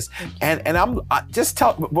committed to this. And what I'm going to do is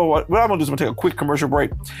I'm going to take a quick commercial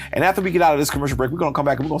break. And after we get out of this commercial break, we're going to come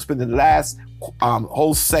back and we're going to spend the last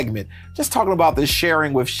whole segment just talking about this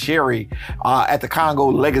Sharing with Sherry at the Congo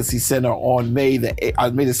Legacy Center on May the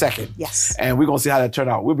 2nd. Yes. And we're going to see how that turned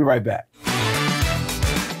out. We'll be right back.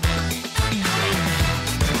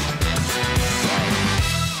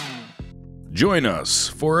 Join us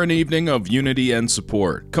for an evening of unity and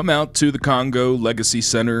support. Come out to the Congo Legacy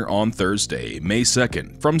Center on Thursday, May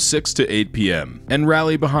 2nd, from 6 to 8 p.m. and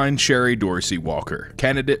rally behind Sherry Dorsey Walker,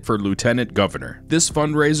 candidate for Lieutenant Governor. This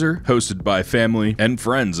fundraiser, hosted by family and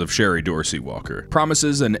friends of Sherry Dorsey Walker,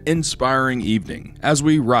 promises an inspiring evening as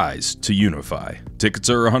we rise to unify. Tickets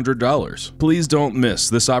are $100. Please don't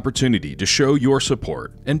miss this opportunity to show your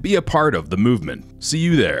support and be a part of the movement. See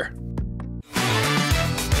you there.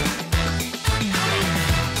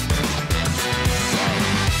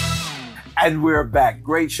 And we're back.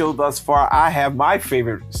 Great show thus far. I have my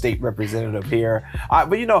favorite state representative here.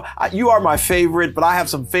 But you know, you are my favorite, but I have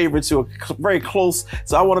some favorites who are very close.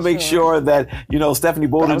 So I want to make sure that, you know, Stephanie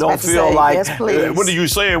Bolden don't feel like, yes, please. What are you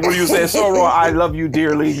saying? What are you saying? So I love you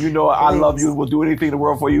dearly. You know, I love you. We'll do anything in the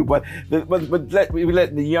world for you. But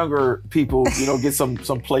let the younger people, you know, get some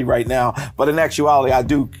play right now. But in actuality, I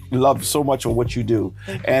do love so much of what you do.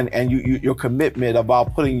 And your commitment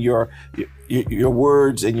about putting your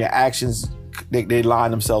words and your actions, they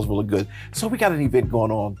line themselves really good. So we got an event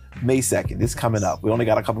going on May 2nd. It's coming up. We only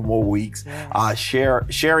got a couple more weeks. Yes.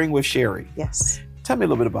 Sharing with Sherry. Yes. Tell me a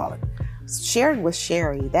little bit about it. Sharing with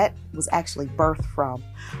Sherry, that was actually birthed from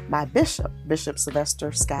my Bishop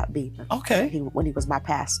Sylvester Scott Beeman. Okay. When he was my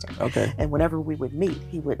pastor. Okay. And whenever we would meet,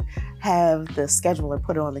 he would have the scheduler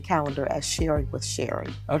put it on the calendar as Sharing with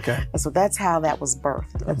Sherry. Okay. And so that's how that was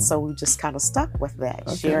birthed. Mm-hmm. And so we just kind of stuck with that,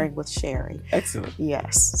 Sharing with Sherry. Excellent.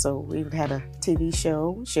 Yes. So we even had a TV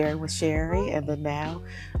show, Sharing with Sherry, and then now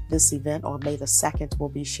this event on May the 2nd will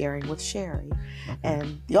be Sharing with Sherry. Okay.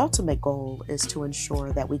 And the ultimate goal is to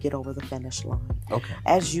ensure that we get over the finish line. Okay.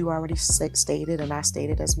 As you already stated, and I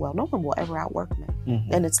stated as well, no one will ever outwork me.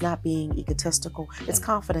 Mm-hmm. And it's not being egotistical. It's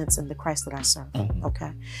confidence in the Christ that I serve. Mm-hmm.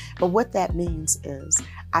 Okay. But what that means is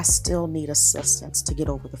I still need assistance to get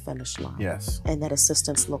over the finish line. Yes. And that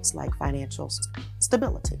assistance looks like financial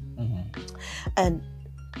stability. Mm-hmm. And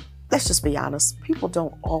let's just be honest, people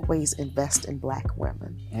don't always invest in Black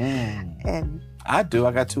women. And I do.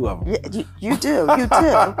 I got two of them. You do. You do.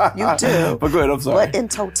 But go ahead. I'm sorry. But in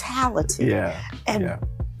totality,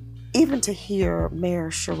 even to hear Mayor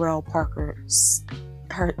Sherelle Parker's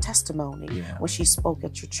her testimony when she spoke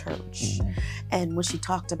at your church, and when she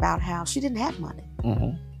talked about how she didn't have money,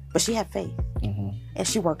 but she had faith, and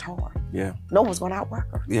she worked hard. Yeah. No one's going to outwork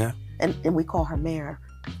her. Yeah. And we call her mayor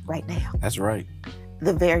right now. That's right.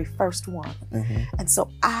 The very first one. And so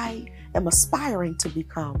I am aspiring to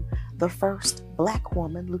become the first Black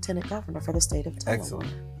woman lieutenant governor for the state of Delaware.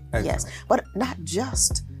 Excellent. Yes, but not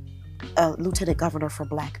just a lieutenant governor for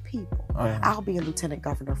Black people. I'll be a lieutenant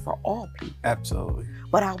governor for all people. Absolutely.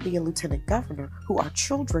 But I'll be a lieutenant governor who our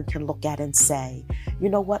children can look at and say, you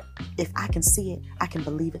know what, if I can see it, I can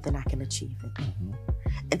believe it, then I can achieve it.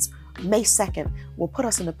 It's May 2nd will put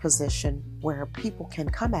us in a position where people can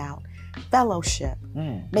come out fellowship,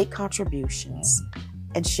 make contributions,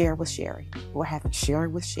 and share with Sherry. We're having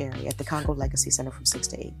Sharing with Sherry at the Congo Legacy Center from 6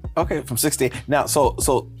 to 8. Okay, from 6 to 8. Now, so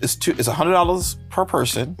it's $100 per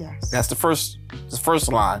person. Yes. That's the first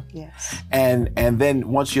line. Yes. And then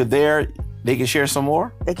once you're there, they can share some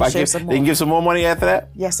more. They can share some more. They can give some more money after that.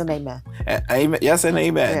 Yes and amen. Amen. Yes and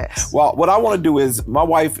amen. Yes. Well, what I want to do is, my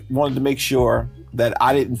wife wanted to make sure that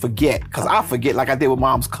I didn't forget, because I forget like I did with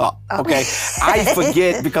Mom's cup. Okay, I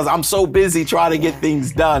forget because I'm so busy trying to get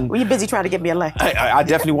things done. Well, you're busy trying to get me elected. I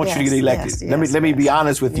definitely want you to get elected. Let me be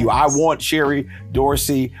honest with you. I want Sherry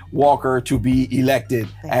Dorsey Walker to be elected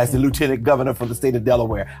as the Lieutenant Governor for the state of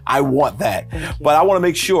Delaware. I want that, but I want to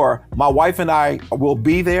make sure my wife and I will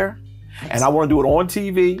be there. And I want to do it on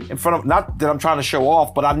TV in front of, not that I'm trying to show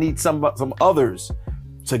off, but I need some others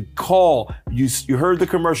to call. You heard the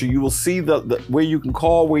commercial. You will see the where you can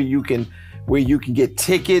call, where you can get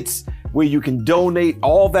tickets, where you can donate.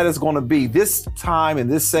 All that is going to be. This time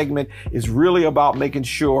and this segment is really about making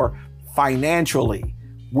sure financially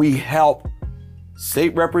we help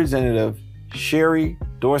State Representative Sherry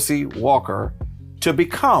Dorsey Walker to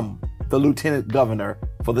become the Lieutenant Governor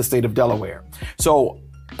for the state of Delaware. So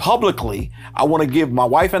publicly, I want to give my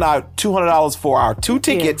wife and I $200 for our 2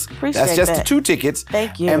 tickets. That's just the 2 tickets.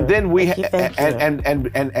 Thank you. And then we Thank you.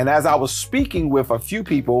 And as I was speaking with a few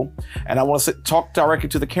people, and I want to talk directly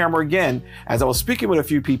to the camera again, as I was speaking with a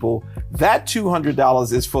few people, that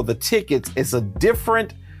 $200 is for the tickets. It's a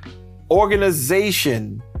different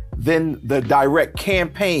organization than the direct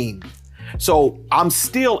campaign. So I'm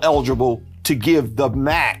still eligible to give the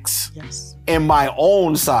max in my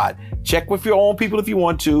own side. Check with your own people if you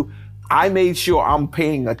want to. I made sure I'm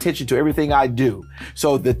paying attention to everything I do.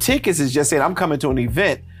 So the tickets is just saying I'm coming to an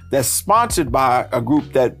event that's sponsored by a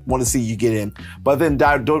group that want to see you get in. But then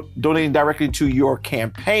donating directly to your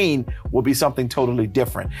campaign will be something totally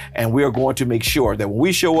different. And we are going to make sure that when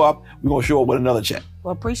we show up, we're going to show up with another check.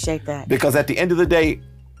 Well, appreciate that. Because at the end of the day,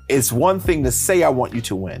 it's one thing to say I want you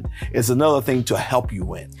to win. It's another thing to help you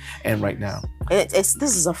win. And right now, this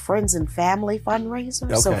is a friends and family fundraiser.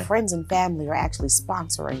 Okay. So friends and family are actually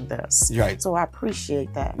sponsoring this. Right. So I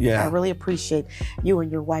appreciate that. Yeah. I really appreciate you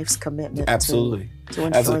and your wife's commitment. Absolutely. To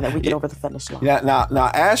ensure that we get over the finish line. Yeah. Now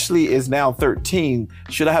Ashley is now 13.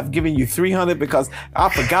 Should I have given you 300? Because I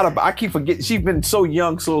forgot about. I keep forgetting. She's been so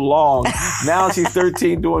young so long. Now she's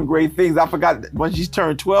 13, doing great things. I forgot when she's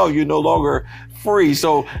turned 12, you're no longer free.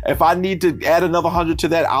 So if I need to add another 100 to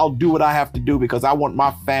that, I'll do what I have to do, because I want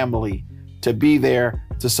my family to be there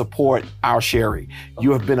to support our Sherry.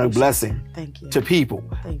 You have been a blessing to people.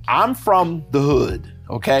 Thank you. I'm from the hood,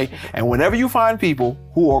 okay? And whenever you find people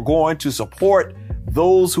who are going to support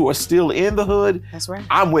those who are still in the hood, that's right,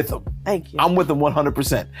 I'm with them. Thank you. I'm with them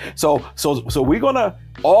 100%. So we're gonna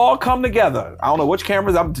all come together. I don't know which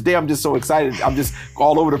cameras. Today I'm just so excited. I'm just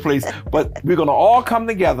all over the place. But we're gonna all come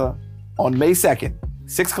together on May 2nd,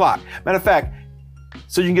 6 o'clock. Matter of fact,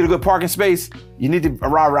 so you can get a good parking space, you need to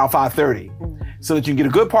arrive around 5:30, so that you can get a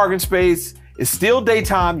good parking space. It's still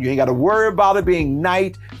daytime. You ain't got to worry about it being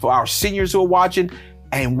night for our seniors who are watching.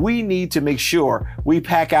 And we need to make sure we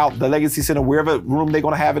pack out the Legacy Center, wherever room they're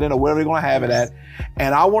going to have it in or wherever they're going to have it at.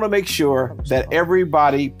 And I want to make sure that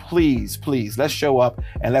everybody, please, let's show up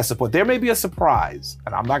and let's support. There may be a surprise,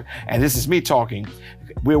 and this is me talking.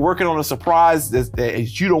 We're working on a surprise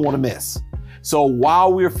that you don't want to miss. So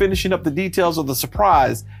while we're finishing up the details of the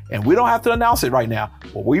surprise, and we don't have to announce it right now,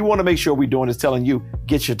 what we want to make sure we're doing is telling you,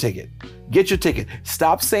 get your ticket. Get your ticket.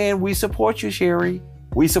 Stop saying we support you, Sherry.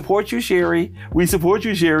 We support you, Sherry. We support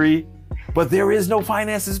you, Sherry. But there is no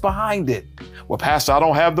finances behind it. Well, Pastor, I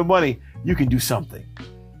don't have the money. You can do something.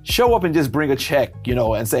 Show up and just bring a check,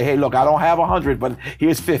 and say, hey, look, I don't have 100, but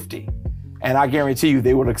here's 50. And I guarantee you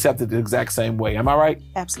they would accept it the exact same way. Am I right?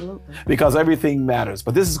 Absolutely. Because everything matters.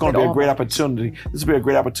 But this is going to be a great opportunity. This will be a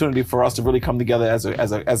great opportunity for us to really come together as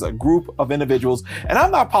a group of individuals. And I'm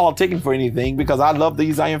not politicking for anything, because I love the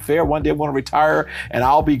East Iron Fair. One day I'm going to retire and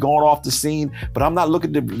I'll be going off the scene. But I'm not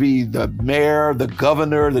looking to be the mayor, the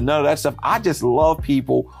governor, none of that stuff. I just love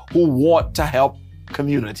people who want to help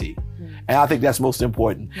community. And I think that's most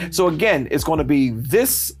important. So again, it's going to be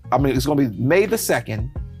it's going to be May the 2nd.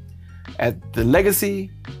 At the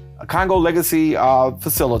Congo Legacy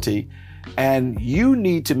facility, and you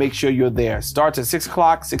need to make sure you're there. Starts at 6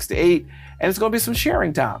 o'clock, 6 to 8, and it's going to be some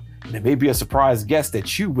sharing time. And there may be a surprise guest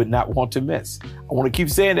that you would not want to miss. I want to keep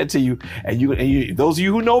saying that to you, and those of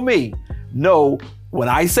you who know me know when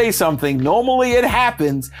I say something, normally it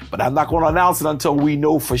happens, but I'm not going to announce it until we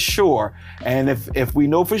know for sure. And if we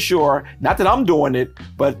know for sure, not that I'm doing it,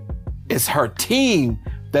 but it's her team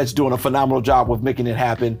that's doing a phenomenal job with making it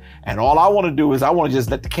happen. And all I want to do is I want to just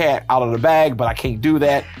let the cat out of the bag, but I can't do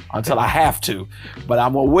that until I have to. But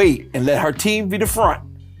I'm going to wait and let her team be the front.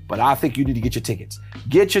 But I think you need to get your tickets.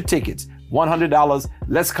 Get your tickets. $100.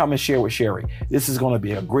 Let's come and share with Sherry. This is going to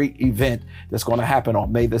be a great event that's going to happen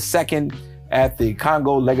on May the 2nd at the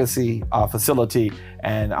Congo Legacy facility.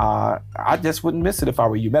 And I just wouldn't miss it if I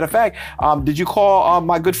were you. Matter of fact, did you call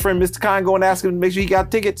my good friend, Mr. Congo, and ask him to make sure he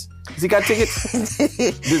got tickets? Has he got tickets?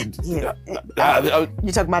 Yeah.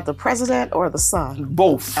 You talking about the president or the son?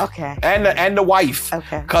 Both. Okay. And the wife.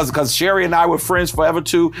 Okay. Cause Sherry and I were friends forever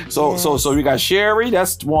too. So Yes. so we got Sherry,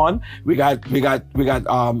 that's one. We got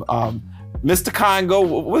Mr. Congo.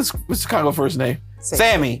 What's Mr. Congo's first name?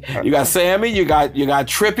 Sammy. You got Sammy, you got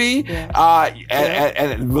Trippy,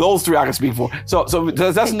 and those three I can speak for. So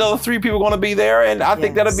that's another 3 people going to be there, and I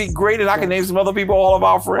think that'll be great. And I can name some other people, all of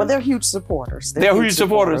our friends. Well, they're huge supporters. They're huge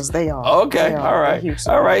supporters. They are. Okay, They are. all right, They're huge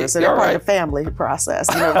all right, supporters. And they're all part right. of the family process.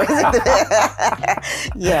 You know?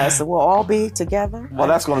 Yes, we'll all be together. Well,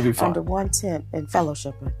 that's going to be fun. Under one tent and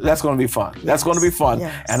fellowshipping. That's going to be fun. That's going to be fun.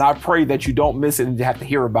 Yes. And I pray that you don't miss it and you have to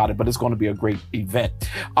hear about it, but it's going to be a great event.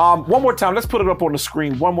 One more time, let's put it up on the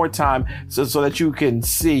screen one more time so that you can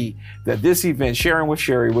see that this event, Sharing with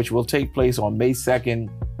Sherry, which will take place on May 2nd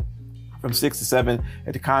from 6 to 7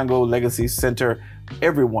 at the Congo Legacy Center.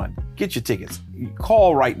 Everyone, get your tickets.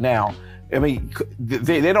 Call right now. I mean,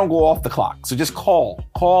 they don't go off the clock. So just call.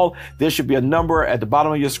 There should be a number at the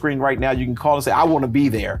bottom of your screen right now. You can call and say, I want to be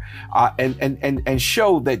there. And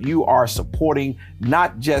show that you are supporting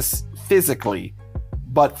not just physically,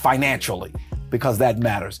 but financially, because that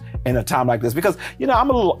matters in a time like this. Because, I'm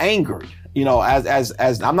a little angered.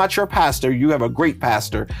 As I'm not your pastor, you have a great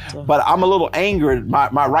pastor, but I'm a little angered.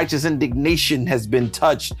 My righteous indignation has been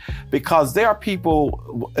touched because there are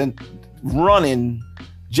people running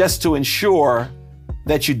just to ensure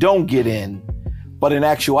that you don't get in. But in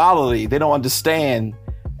actuality, they don't understand,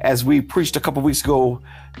 as we preached a couple weeks ago,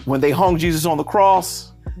 when they hung Jesus on the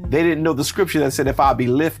cross, they didn't know the scripture that said, if I be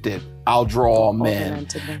lifted, I'll draw all men.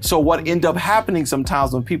 So what end up happening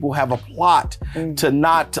sometimes when people have a plot to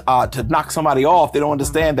knock somebody off, they don't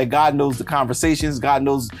understand that God knows the conversations, God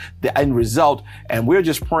knows the end result. And we're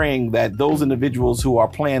just praying that those individuals who are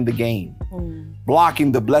playing the game,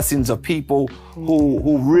 blocking the blessings of people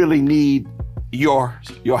who really need your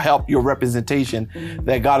help, your representation,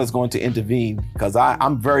 that God is going to intervene. Because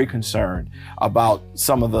I'm very concerned about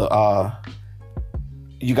some of the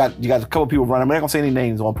you got a couple of people running. I'm not gonna say any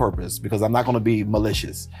names on purpose because I'm not gonna be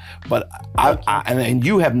malicious. But and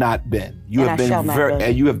you have not been. You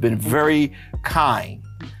have been very kind.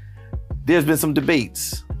 There's been some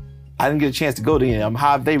debates. I didn't get a chance to go to any of them.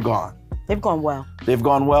 How have they gone? They've gone well. They've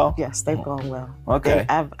gone well? Yes, they've gone well. Okay.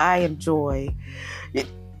 I enjoy it.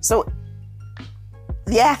 So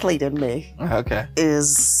the athlete in me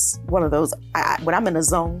is one of those, when I'm in a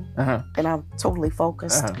zone and I'm totally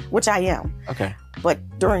focused, which I am. Okay. But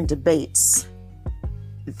during debates,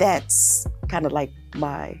 that's kind of like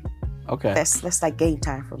that's like game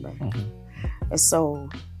time for me. And so,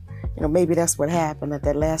 maybe that's what happened at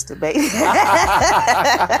that last debate.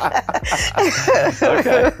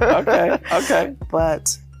 Okay.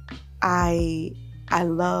 But I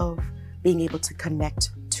love being able to connect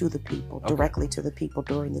to the people, directly to the people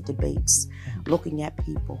during the debates, looking at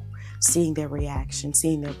people, seeing their reaction,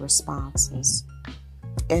 seeing their responses,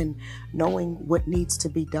 and knowing what needs to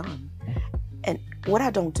be done. And what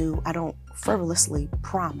I don't do, I don't frivolously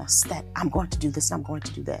promise that I'm going to do this, I'm going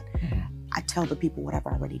to do that. I tell the people what I've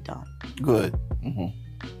already done. Good.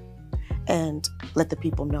 And let the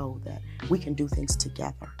people know that we can do things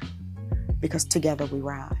together, because together we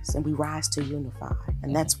rise, and we rise to unify.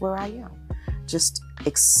 And that's where I am. Just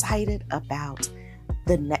excited about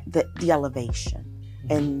the elevation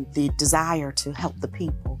and the desire to help the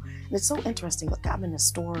people. And it's so interesting. Look, I'm in a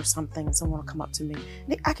store or something and someone will come up to me.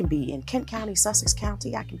 I can be in Kent County, Sussex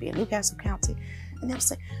County, I can be in Newcastle County, and they'll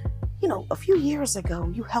say, a few years ago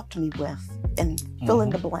you helped me with, and fill in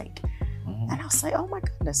the blank. And I'll say, oh my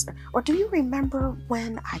goodness. Or do you remember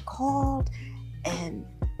when I called and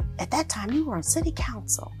at that time you were on city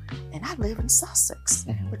council and I live in Sussex,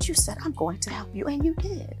 but you said, I'm going to help you, and you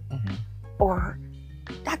did. Or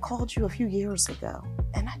I called you a few years ago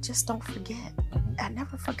and I just don't forget. I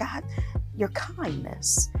never forgot your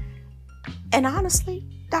kindness. And honestly,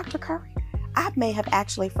 Dr. Curry, I may have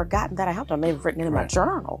actually forgotten that I helped. I may have written it in my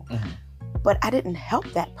journal, but I didn't help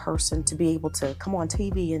that person to be able to come on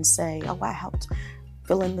TV and say, oh, I helped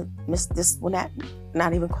fill in this one, that,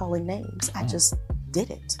 not even calling names. I just did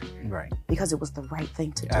it Right. because it was the right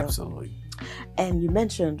thing to do. Absolutely. And you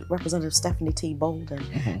mentioned Representative Stephanie T. Bolden,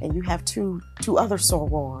 and you have two other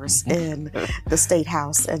sorors in the State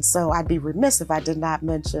House. And so I'd be remiss if I did not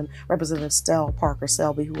mention Representative Stell Parker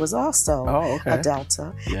Selby, who was also a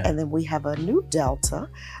Delta. Yeah. And then we have a new Delta,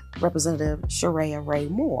 Representative Sharia Ray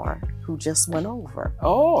Moore, who just went over.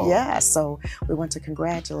 Oh. Yeah, so we want to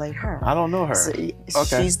congratulate her. I don't know her. So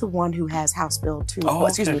she's the one who has House Bill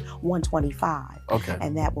 125. Okay.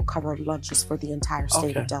 And that will cover lunches for the entire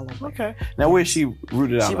state of Delaware. Okay. Now, where's she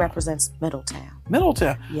rooted out She of? represents Middletown.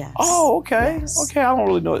 Middletown? Yes. Oh, okay. Yes. Okay, I don't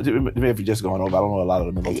really know. Maybe if you're just going over, I don't know a lot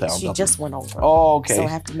of the Middletown. She just went over. Oh, okay. So I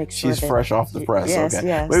have to make sure she's fresh off the press. Yes, okay.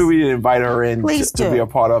 yes. Maybe we need to invite her in to be do. a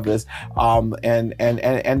part of this.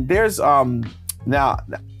 And there's now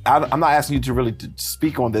I'm not asking you to really to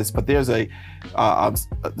speak on this, but there's the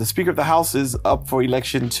Speaker of the House is up for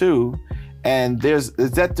election too, and is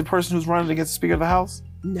that the person who's running against the Speaker of the House?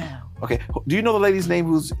 No. Okay. Do you know the lady's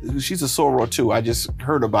name? She's a soror too. I just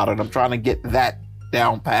heard about it. I'm trying to get that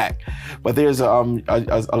down pat. But there's a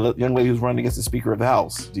young lady who's running against the Speaker of the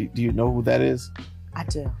House. Do you know who that is? I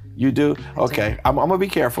do. You do? Okay. Do. I'm gonna be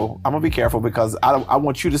careful. I'm gonna be careful because I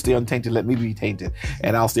want you to stay untainted. Let me be tainted,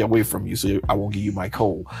 and I'll stay away from you, so I won't give you my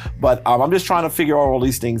coal. But I'm just trying to figure all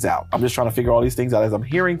these things out. As I'm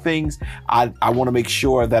hearing things. I want to make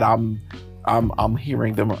sure that I'm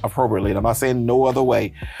hearing them appropriately, and I'm not saying no other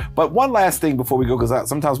way. But one last thing before we go, because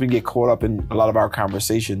sometimes we get caught up in a lot of our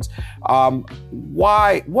conversations.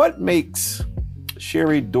 What makes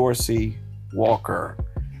Sherry Dorsey Walker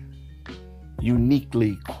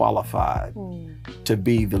uniquely qualified to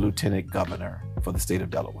be the Lieutenant Governor for the state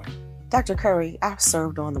of Delaware? Dr. Curry, I've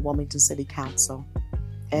served on the Wilmington City Council.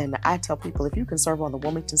 And I tell people, if you can serve on the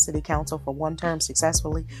Wilmington City Council for one term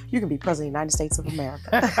successfully, you can be President of the United States of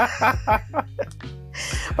America.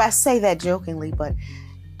 But I say that jokingly, but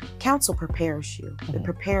council prepares you. It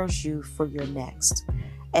prepares you for your next.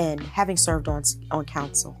 And having served on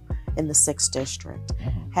council in the 6th District,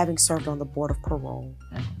 having served on the Board of Parole,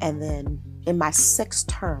 and then in my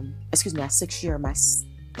 6th year, my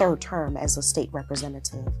 3rd term as a state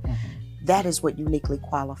representative, that is what uniquely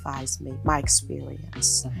qualifies me, my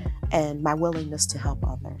experience and my willingness to help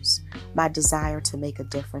others, my desire to make a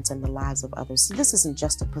difference in the lives of others. So this isn't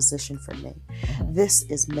just a position for me. This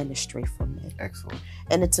is ministry for me. Excellent.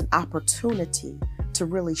 And it's an opportunity to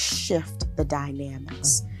really shift the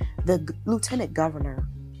dynamics. The Lieutenant Governor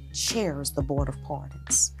chairs the Board of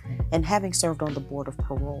Pardons, and having served on the Board of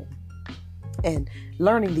Parole and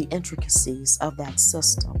learning the intricacies of that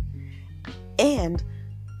system and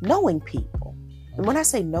knowing people. And when I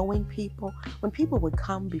say knowing people, when people would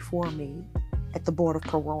come before me at the Board of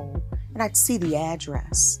Parole and I'd see the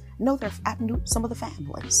address, I knew some of the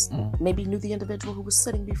families, maybe knew the individual who was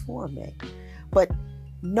sitting before me, but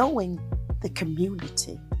knowing the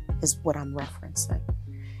community is what I'm referencing.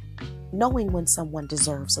 Knowing when someone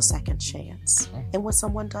deserves a second chance and when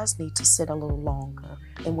someone does need to sit a little longer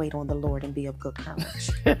and wait on the Lord and be of good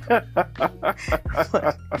courage.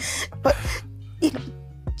 but you know,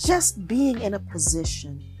 just being in a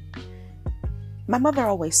position. My mother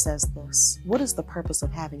always says this: what is the purpose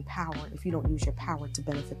of having power if you don't use your power to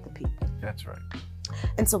benefit the people? That's right.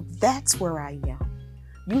 And so that's where I am,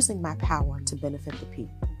 using my power to benefit the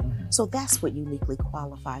people. So that's what uniquely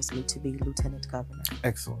qualifies me to be Lieutenant Governor.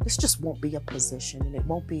 Excellent. This just won't be a position, and it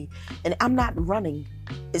won't be, and I'm not running.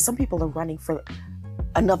 Some people are running for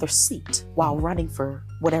another seat while running for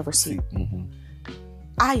whatever seat.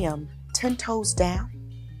 I am 10 toes down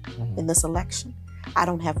in this election. I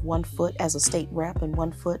don't have one foot as a state rep and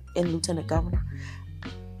one foot in Lieutenant Governor.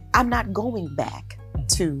 I'm not going back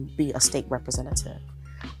to be a state representative.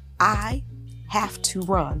 I have to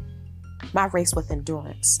run my race with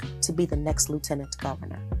endurance to be the next Lieutenant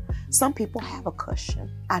Governor. Some people have a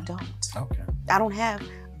cushion. I don't. Okay. I don't have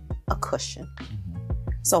a cushion.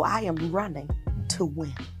 So I am running to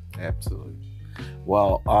win. Absolutely.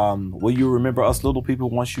 Well, will you remember us little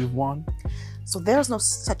people once you've won? So there's no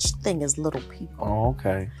such thing as little people. Oh,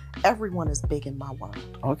 okay. Everyone is big in my world.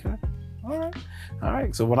 Okay. All right. All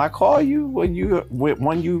right. So when I call you, when you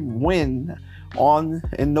win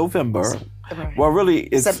in November, right. Well, really,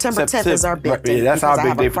 it's September 10th is our big day. That's our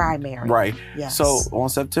big day. Primary. Right. Yes. So on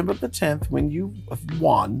September the 10th, when you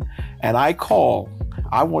won, and I call,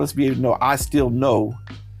 I want us to be able to know I still know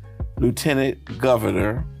Lieutenant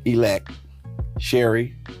Governor-elect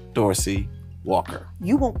Sherry Dorsey Walker.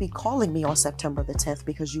 You won't be calling me on September the 10th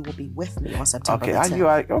because you will be with me on September the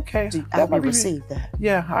 10th. Okay. I will receive that.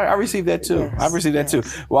 Yeah, I received that too. Yes, I received that too.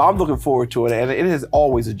 Well, I'm looking forward to it, and it is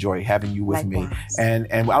always a joy having you with me. And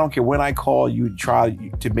I don't care when I call, you try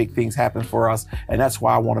to make things happen for us, and that's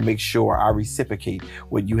why I want to make sure I reciprocate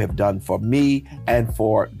what you have done for me and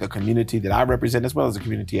for the community that I represent, as well as the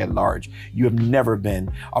community at large. You have never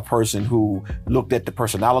been a person who looked at the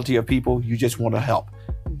personality of people. You just want to help.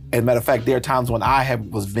 As a matter of fact, there are times when I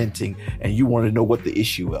was venting and you wanted to know what the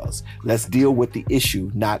issue was. Let's deal with the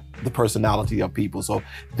issue, not the personality of people. So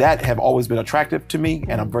that have always been attractive to me,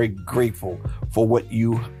 and I'm very grateful for what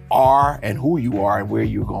you are and who you are and where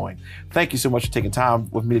you're going. Thank you so much for taking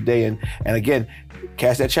time with me today. And again,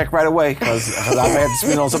 cash that check right away, because I may have to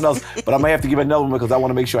spend it on something else, but I may have to give another one because I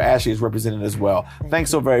want to make sure Ashley is represented as well.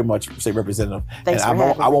 Thanks so very much, State Representative. Thanks and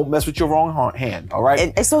I won't mess with your wrong hand, all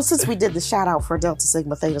right? And so since we did the shout out for Delta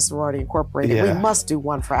Sigma Theta Sorority Incorporated, we must do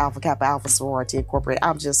one for Alpha Kappa Alpha Sorority Incorporated.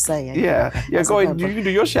 I'm just saying. Yeah, go ahead. You can do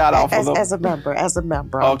your shout out for them. As a member.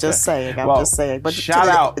 Okay. I'm just saying. But shout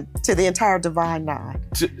out to the entire Divine Nine.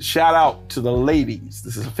 Shout out to the ladies,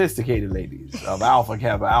 the sophisticated ladies of Alpha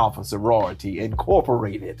Kappa Alpha Sorority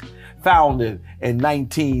Incorporated, founded in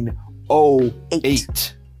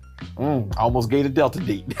 1908. Almost gave a Delta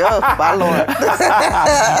date. Oh, my Lord.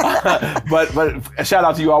 but shout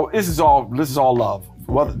out to you all. This is all love.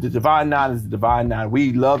 Well, the Divine Nine is the Divine Nine.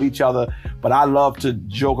 We love each other, but I love to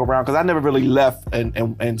joke around because I never really left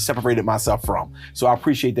and separated myself from. So I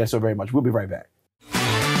appreciate that so very much. We'll be right back.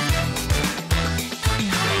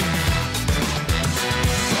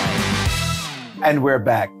 And we're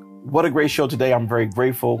back. What a great show today. I'm very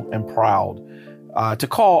grateful and proud to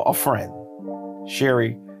call a friend.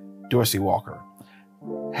 Sherry Dorsey Walker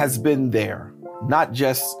has been there, not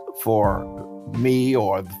just for me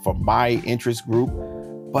or for my interest group,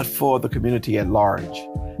 but for the community at large.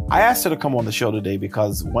 I asked her to come on the show today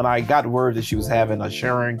because when I got word that she was having a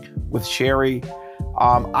sharing with Sherry,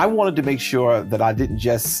 I wanted to make sure that I didn't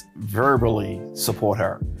just verbally support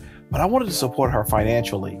her, but I wanted to support her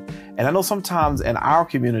financially. And I know sometimes in our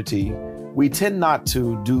community, we tend not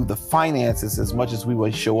to do the finances as much as we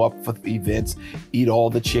would show up for events, eat all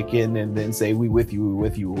the chicken, and then say, we with you, we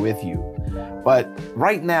with you, we with you. But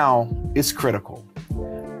right now, it's critical.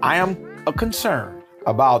 I am concerned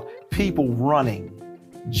about people running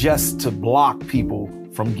just to block people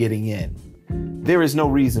from getting in. There is no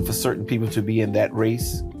reason for certain people to be in that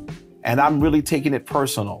race. And I'm really taking it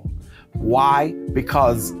personal. Why?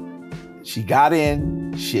 Because she got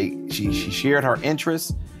in, she shared her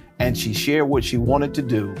interests, and she shared what she wanted to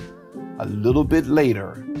do. A little bit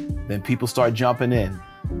later, then people start jumping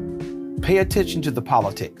in. Pay attention to the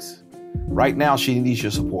politics. Right now, she needs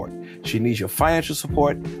your support. She needs your financial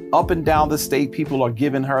support. Up and down the state, people are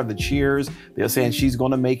giving her the cheers. They're saying she's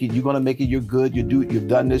gonna make it, you're gonna make it, you're good, you've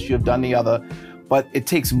done this, you've done the other. But it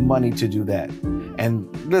takes money to do that.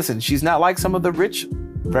 And listen, she's not like some of the rich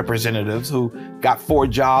representatives who got 4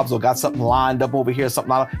 jobs or got something lined up over here, something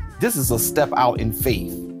like that. This is a step out in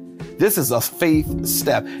faith. This is a faith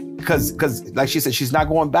step because like she said, she's not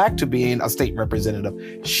going back to being a state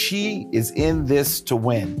representative. She is in this to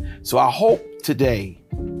win. So I hope today,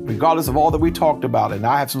 regardless of all that we talked about, and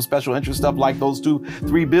I have some special interest stuff like those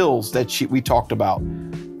 2-3 bills that we talked about,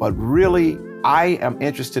 but really I am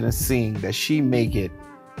interested in seeing that she make it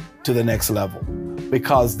to the next level,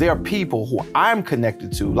 because there are people who I'm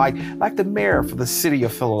connected to, like the mayor for the city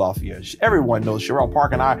of Philadelphia. Everyone knows Sherelle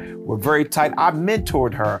Park and I were very tight. I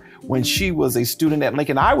mentored her when she was a student at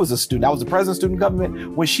Lincoln. I was a student. I was the president of student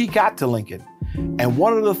government when she got to Lincoln. And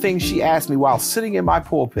one of the things she asked me while sitting in my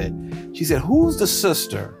pulpit, she said, who's the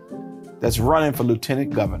sister that's running for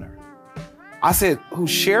lieutenant governor? I said,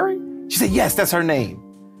 who's Sherry? She said, yes, that's her name.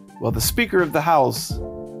 Well, the Speaker of the House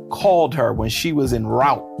called her when she was en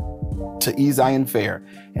route to Zion Fair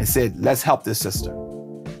and said, let's help this sister.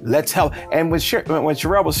 Let's help. And when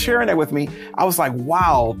Sherelle was sharing that with me, I was like,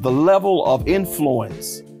 wow, the level of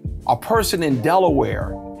influence a person in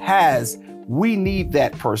Delaware has, we need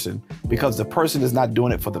that person, because the person is not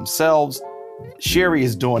doing it for themselves. Sherry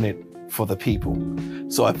is doing it for the people.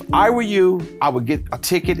 So if I were you, I would get a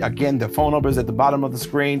ticket. Again, the phone number is at the bottom of the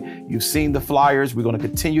screen. You've seen the flyers. We're going to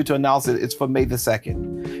continue to announce it. It's for May the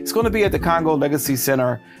 2nd. It's going to be at the Congo Legacy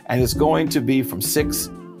Center, and it's going to be from 6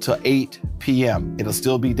 to 8 p.m. It'll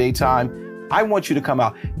still be daytime. I want you to come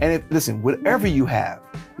out. And listen, whatever you have,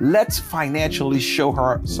 let's financially show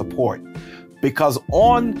her support. Because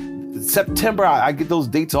on September, I get those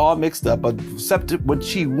dates all mixed up, but September, when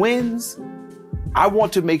she wins, I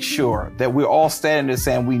want to make sure that we're all standing there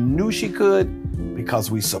saying we knew she could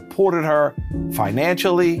because we supported her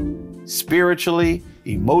financially spiritually,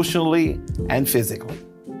 emotionally, and physically.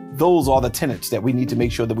 Those are the tenets that we need to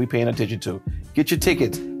make sure that we're paying attention to. Get your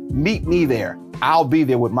tickets. Meet me there. I'll be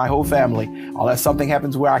there with my whole family. Unless something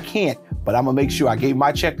happens where I can't, but I'm going to make sure I gave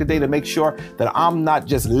my check today to make sure that I'm not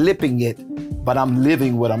just lipping it, but I'm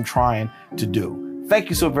living what I'm trying to do. Thank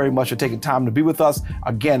you so very much for taking time to be with us.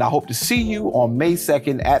 Again, I hope to see you on May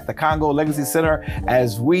 2nd at the Congo Legacy Center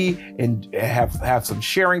as we have some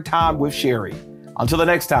sharing time with Sherry. Until the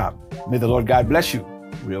next time, may the Lord God bless you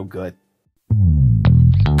real good.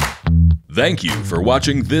 Thank you for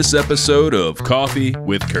watching this episode of Coffee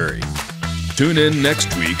with Curry. Tune in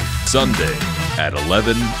next week, Sunday at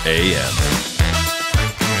 11 a.m.